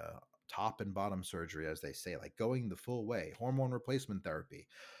 Probably a top and bottom surgery, as they say, like going the full way, hormone replacement therapy,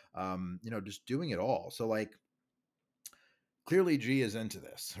 just doing it all. So like clearly G is into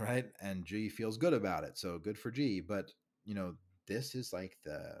this, right? And G feels good about it. So good for G. But you know, this is like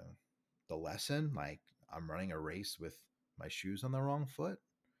the lesson. Like I'm running a race with my shoes on the wrong foot.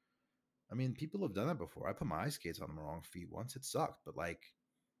 I mean, people have done that before. I put my ice skates on the wrong feet once. It sucked, but like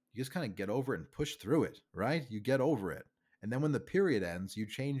you just kind of get over it and push through it, right? You get over it. And then when the period ends, you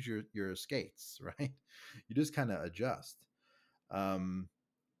change your skates, right? You just kind of adjust. Um,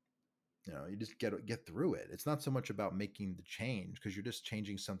 you just get through it. It's not so much about making the change because you're just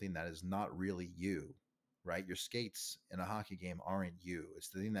changing something that is not really you, right? Your skates in a hockey game aren't you. It's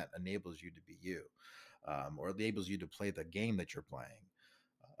the thing that enables you to be you, or enables you to play the game that you're playing.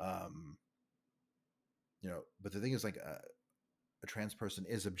 Um, but the thing is, like, a trans person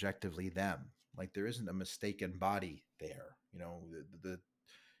is objectively them. Like, there isn't a mistaken body there.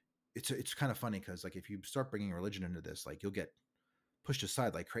 It's kind of funny because like if you start bringing religion into this, like you'll get pushed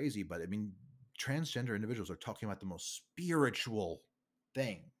aside like crazy. But I mean, transgender individuals are talking about the most spiritual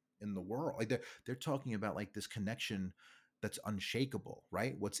thing in the world. Like they're talking about like this connection that's unshakable,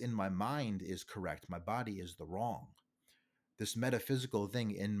 right? What's in my mind is correct. My body is the wrong. This metaphysical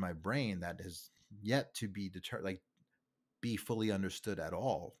thing in my brain that has yet to be like be fully understood at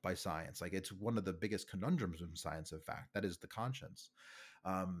all by science. Like it's one of the biggest conundrums in science. In fact, that is the conscience.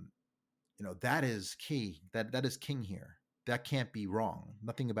 Um, that is key. That is king here. That can't be wrong.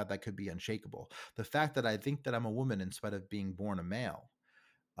 Nothing about that could be unshakable. The fact that I think that I'm a woman in spite of being born a male,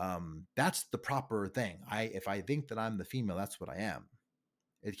 that's the proper thing. If I think that I'm the female, that's what I am.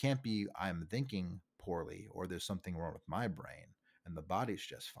 It can't be I'm thinking poorly or there's something wrong with my brain and the body's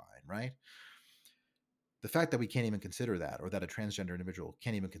just fine, right? The fact that we can't even consider that, or that a transgender individual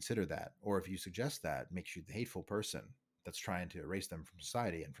can't even consider that, or if you suggest that, makes you the hateful person that's trying to erase them from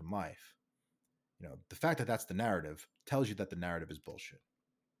society and from life. The fact that that's the narrative tells you that the narrative is bullshit.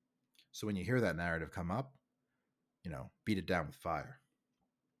 So when you hear that narrative come up, beat it down with fire.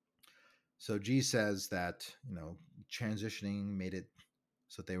 So G says that, transitioning made it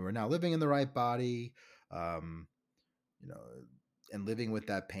so they were now living in the right body, um, you know, and living with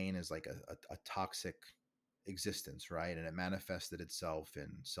that pain is like a toxic existence, right? And it manifested itself in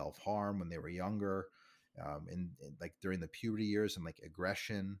self harm when they were younger, in like during the puberty years, and like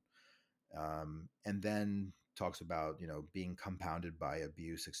aggression, and then talks about being compounded by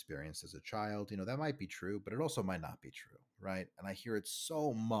abuse experienced as a child. That might be true, but it also might not be true, right? And I hear it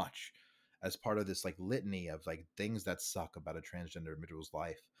so much as part of this like litany of like things that suck about a transgender individual's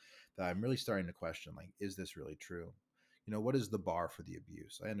life that I'm really starting to question, like, is this really true? What is the bar for the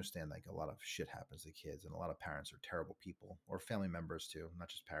abuse? I understand like a lot of shit happens to kids, and a lot of parents are terrible people, or family members too, not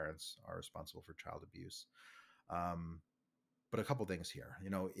just parents, are responsible for child abuse. um, but a couple things here,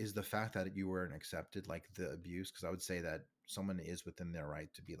 is the fact that you weren't accepted, like the abuse, because I would say that someone is within their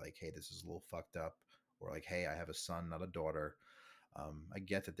right to be like, hey, this is a little fucked up, or like, hey, I have a son, not a daughter. I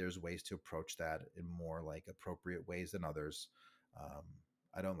get that there's ways to approach that in more like appropriate ways than others. um,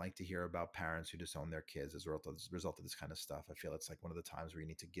 I don't like to hear about parents who disown their kids as a result of this kind of stuff. I feel it's like one of the times where you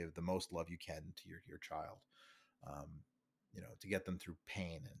need to give the most love you can to your child, um, to get them through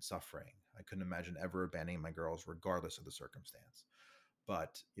pain and suffering. I couldn't imagine ever abandoning my girls regardless of the circumstance.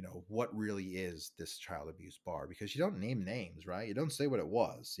 But what really is this child abuse bar? Because you don't name names, right? You don't say what it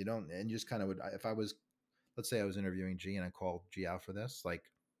was. You don't, and you just kind of would. If I was, let's say I was interviewing G and I called G out for this, like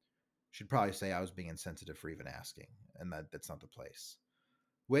she'd probably say I was being insensitive for even asking, and that's not the place.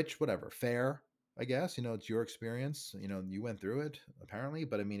 Which, whatever, fair, I guess. It's your experience. You went through it apparently,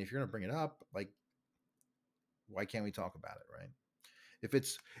 but I mean, if you're gonna bring it up, like, why can't we talk about it, right? If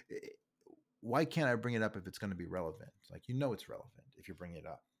it's, why can't I bring it up if it's going to be relevant? Like, it's relevant if you're bringing it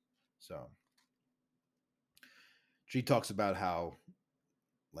up. So she talks about how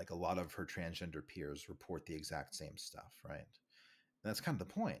like a lot of her transgender peers report the exact same stuff, right? And that's kind of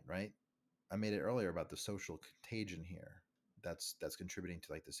the point, right? I made it earlier about the social contagion here. That's contributing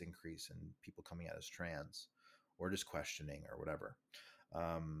to like this increase in people coming out as trans, or just questioning or whatever.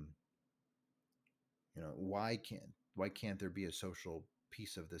 Um, why can't there be a social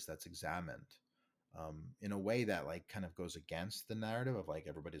piece of this that's examined in a way that like kind of goes against the narrative of like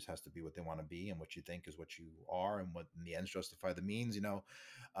everybody just has to be what they want to be, and what you think is what you are, and what in the ends justify the means.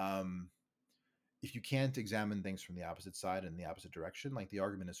 Um, if you can't examine things from the opposite side and the opposite direction, like the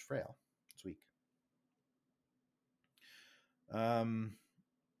argument is frail, it's weak. Um,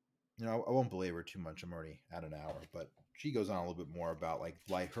 I won't belabor too much. I'm already at an hour, but she goes on a little bit more about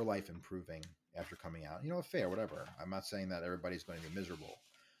like her life improving after coming out. Fair, whatever. I'm not saying that everybody's going to be miserable.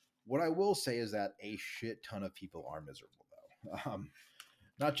 What I will say is that a shit ton of people are miserable, though.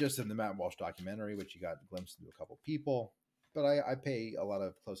 Not just in the Matt Walsh documentary, which you got a glimpse into a couple people, but I pay a lot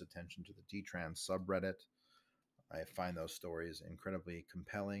of close attention to the D-Trans subreddit. I find those stories incredibly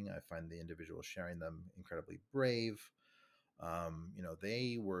compelling. I find the individuals sharing them incredibly brave.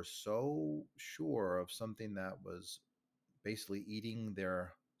 They were so sure of something that was basically eating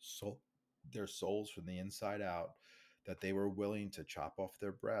their souls from the inside out, that they were willing to chop off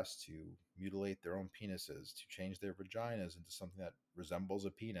their breasts, to mutilate their own penises, to change their vaginas into something that resembles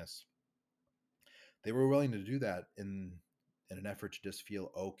a penis. They were willing to do that in an effort to just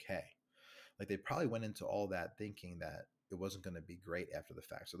feel okay. Like they probably went into all that thinking that it wasn't going to be great after the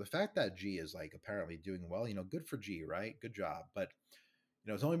fact. So the fact that G is like apparently doing well, good for G, right? Good job. But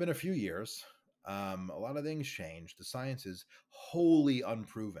it's only been a few years. A lot of things change. The science is wholly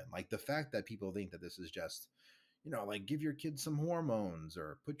unproven. Like the fact that people think that this is just, like give your kid some hormones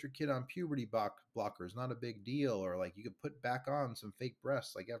or put your kid on puberty blockers, not a big deal. Or like you could put back on some fake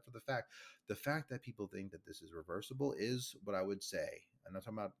breasts, like after the fact. The fact that people think that this is reversible is what I would say. I'm not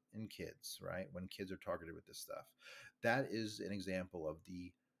talking about in kids, right? When kids are targeted with this stuff, that is an example of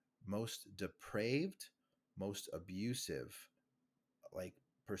the most depraved, most abusive, like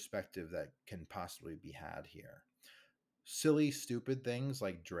perspective that can possibly be had here. Silly, stupid things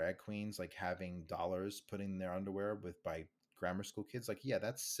like drag queens like having dollars put in their underwear with by grammar school kids. Like, yeah,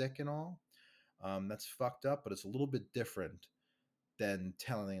 that's sick and all. That's fucked up, but it's a little bit different than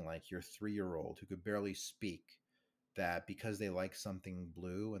telling like your 3-year-old who could barely speak that because they like something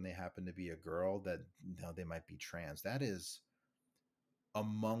blue and they happen to be a girl that they might be trans. That is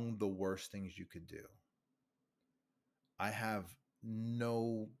among the worst things you could do. I have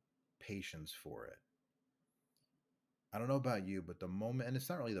no patience for it. I don't know about you, but the moment, and it's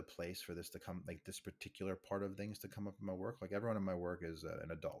not really the place for this to come, like this particular part of things to come up in my work. Like everyone in my work is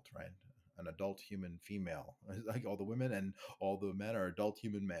an adult, right? An adult human female. Like all the women and all the men are adult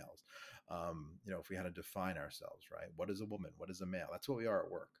human males. If we had to define ourselves, right? What is a woman? What is a male? That's what we are at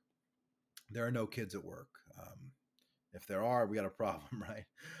work. There are no kids at work. If there are, we got a problem, right?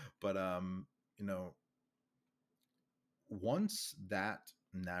 But you know, once that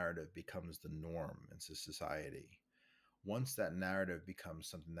narrative becomes the norm in society, once that narrative becomes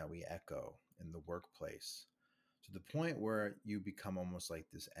something that we echo in the workplace, to the point where you become almost like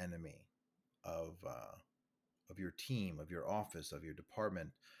this enemy of your team, of your office, of your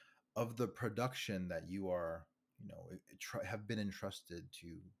department, of the production that you are, have been entrusted to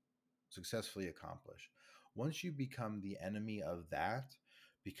successfully accomplish. Once you become the enemy of that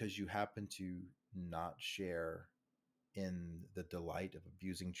because you happen to not share in the delight of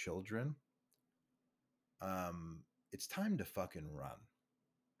abusing children, it's time to fucking run.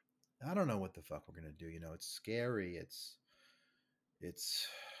 I don't know what the fuck we're gonna do. It's scary. It's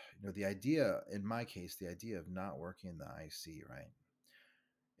the idea. In my case, the idea of not working in the IC, right?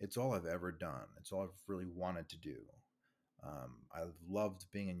 It's all I've ever done. It's all I've really wanted to do. I've loved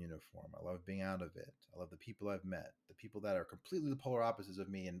being in uniform. I love being out of it. I love the people I've met, the people that are completely the polar opposites of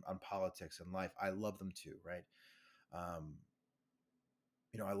me on politics and life. I love them too, right? Um,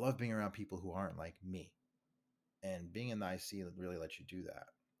 I love being around people who aren't like me, and being in the IC really lets you do that.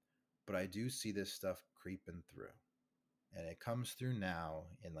 But I do see this stuff creeping through, and it comes through now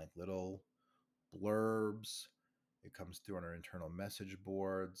in like little blurbs It comes through on our internal message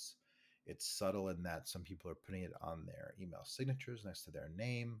boards. It's subtle in that some people are putting it on their email signatures next to their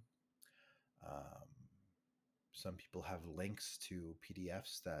name. Um, some people have links to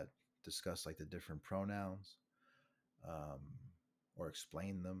PDFs that discuss like the different pronouns, um, or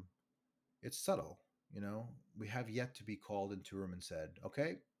explain them. It's subtle, you know. We have yet to be called into a room and said,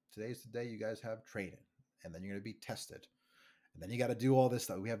 "Okay, today's the day you guys have training, and then you're going to be tested, and then you got to do all this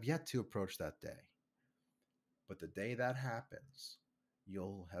stuff." We have yet to approach that day. But the day that happens,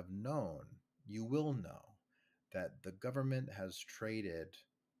 you'll have known, you will know that the government has traded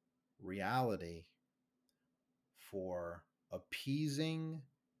reality for appeasing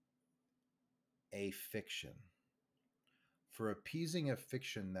a fiction, for appeasing a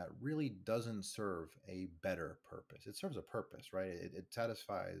fiction that really doesn't serve a better purpose. It serves a purpose, right? It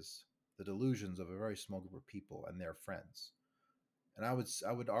satisfies the delusions of a very small group of people and their friends. And I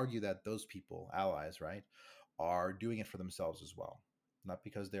would argue that those people, allies, right, are doing it for themselves as well. Not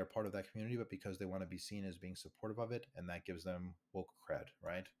because they're part of that community, but because they want to be seen as being supportive of it, and that gives them woke cred,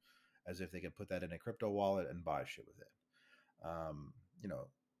 right? As if they can put that in a crypto wallet and buy shit with it. You know,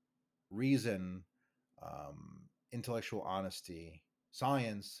 reason, intellectual honesty,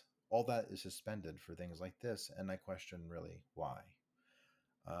 science, all that is suspended for things like this, and I question really why.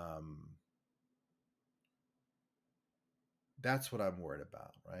 Um, that's what I'm worried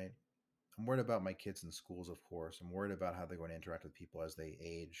about, right? I'm worried about my kids in schools, of course. I'm worried about how they're going to interact with people as they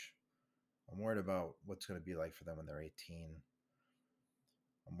age. I'm worried about what's going to be like for them when they're 18.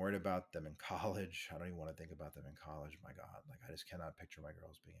 I'm worried about them in college. I don't even want to think about them in college. My God, like I just cannot picture my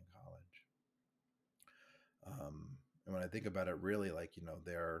girls being in college. And when I think about it, really, like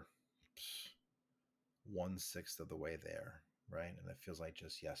they're 1/6 of the way there, right? And it feels like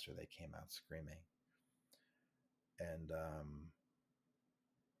just yesterday they came out screaming, and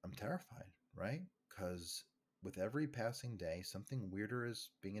I'm terrified, right? Because with every passing day, something weirder is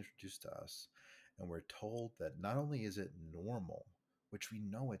being introduced to us. And we're told that not only is it normal, which we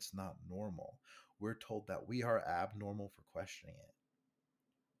know it's not normal, we're told that we are abnormal for questioning it.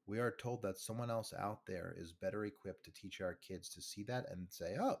 We are told that someone else out there is better equipped to teach our kids to see that and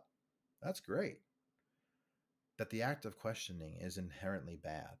say, oh, that's great. That the act of questioning is inherently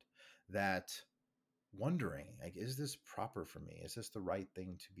bad. That wondering, like, is this proper for me? Is this the right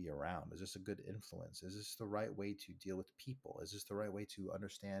thing to be around? Is this a good influence? Is this the right way to deal with people? Is this the right way to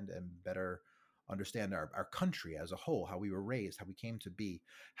understand and better understand our country as a whole, how we were raised, how we came to be,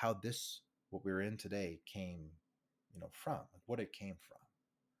 how this, what we're in today, came, from, like what it came from?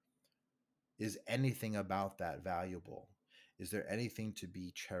 Is anything about that valuable? Is there anything to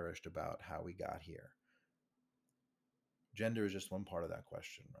be cherished about how we got here? Gender is just one part of that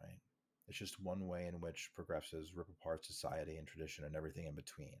question, right? It's just one way in which progressives rip apart society and tradition and everything in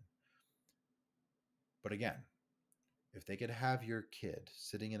between. But again, if they could have your kid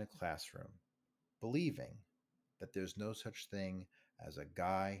sitting in a classroom believing that there's no such thing as a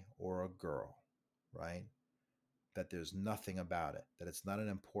guy or a girl, right? That there's nothing about it, that it's not an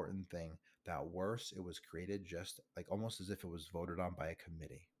important thing, that worse, it was created just like almost as if it was voted on by a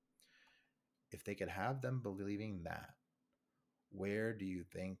committee. If they could have them believing that, where do you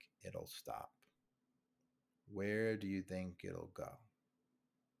think it'll stop? Where do you think it'll go?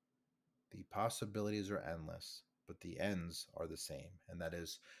 The possibilities are endless, but the ends are the same, and that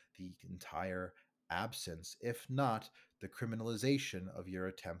is the entire absence, if not the criminalization of your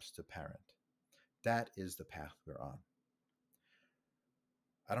attempts to parent. That is the path we're on.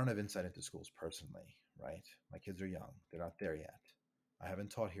 I don't have insight into schools personally, right? My kids are young, they're not there yet. I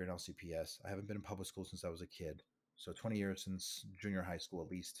haven't taught here in LCPS. I haven't been in public school since I was a kid. So 20 years since junior high school,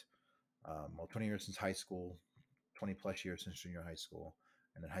 at least. 20 years since high school, 20 plus years since junior high school.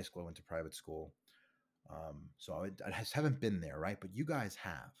 And in high school, I went to private school. I just haven't been there, right? But you guys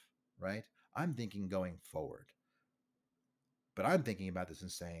have, right? I'm thinking going forward. But I'm thinking about this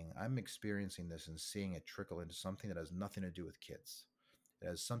and saying, I'm experiencing this and seeing it trickle into something that has nothing to do with kids.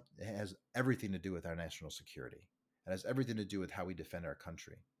 It has everything to do with our national security. It has everything to do with how we defend our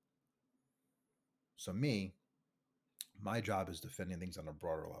country. So my job is defending things on a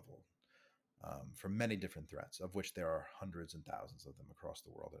broader level, from many different threats, of which there are hundreds and thousands of them across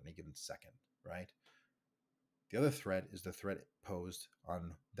the world at any given second, right? The other threat is the threat posed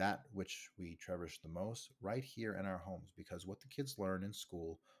on that which we cherish the most right here in our homes, because what the kids learn in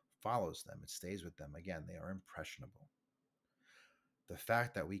school follows them. It stays with them. Again, they are impressionable. The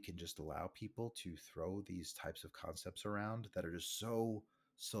fact that we can just allow people to throw these types of concepts around that are just so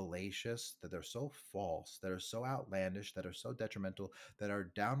salacious, that they're so false, that are so outlandish, that are so detrimental, that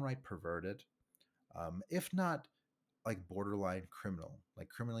are downright perverted, if not like borderline criminal, like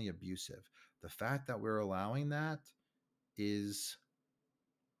criminally abusive, The fact that we're allowing that is,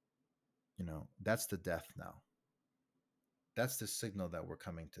 that's the death now. That's the signal that we're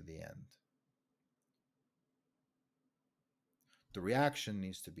coming to the end. The reaction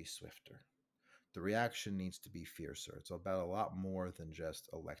needs to be swifter. The reaction needs to be fiercer. It's about a lot more than just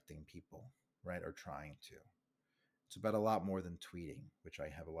electing people, right? Or trying to. It's about a lot more than tweeting, which I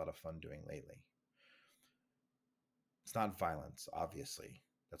have a lot of fun doing lately. It's not violence, obviously.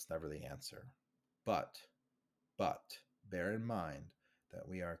 That's never the answer. But, but bear in mind that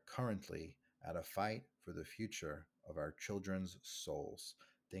we are currently at a fight for the future of our children's souls.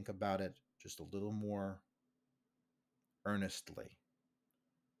 Think about it just a little more earnestly.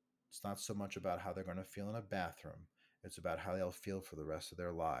 It's not so much about how they're going to feel in a bathroom. It's about how they'll feel for the rest of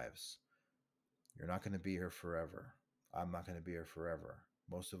their lives. You're not going to be here forever. I'm not going to be here forever.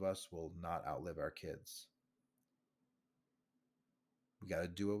 Most of us will not outlive our kids. We got to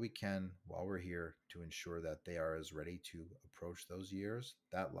do what we can while we're here to ensure that they are as ready to approach those years,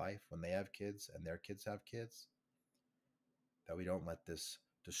 that life, when they have kids and their kids have kids, that we don't let this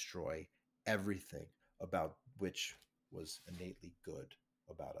destroy everything about which was innately good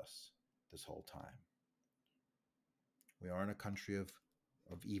about us this whole time. We are in a country of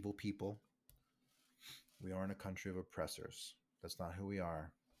evil people. We are in a country of oppressors. That's not who we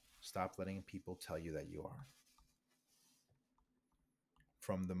are. Stop letting people tell you that you are.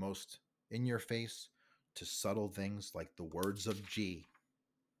 From the most in your face to subtle things like the words of G.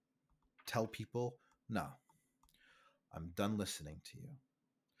 Tell people, no, I'm done listening to you.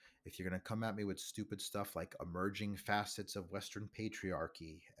 If you're going to come at me with stupid stuff like emerging facets of Western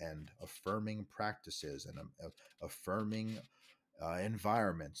patriarchy and affirming practices and affirming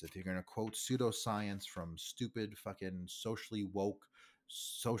environments, if you're going to quote pseudoscience from stupid fucking socially woke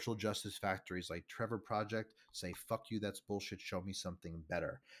social justice factories like Trevor Project, say fuck you, that's bullshit, show me something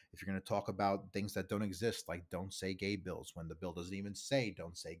better. If you're going to talk about things that don't exist, like don't say gay bills, when the bill doesn't even say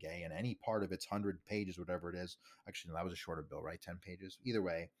don't say gay in any part of its 100 pages, whatever it is. Actually, no, that was a shorter bill, right? 10 pages. Either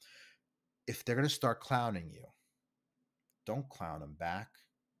way, if they're going to start clowning you, don't clown them back.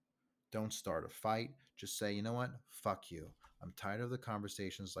 Don't start a fight. Just say, you know what? Fuck you. I'm tired of the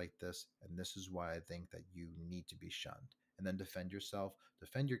conversations like this, and this is why I think that you need to be shunned. And then defend yourself,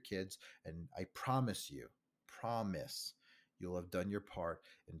 defend your kids, and I promise you'll have done your part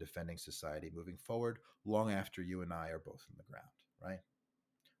in defending society moving forward long after you and I are both in the ground, right?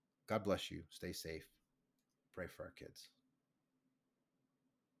 God bless you. Stay safe. Pray for our kids.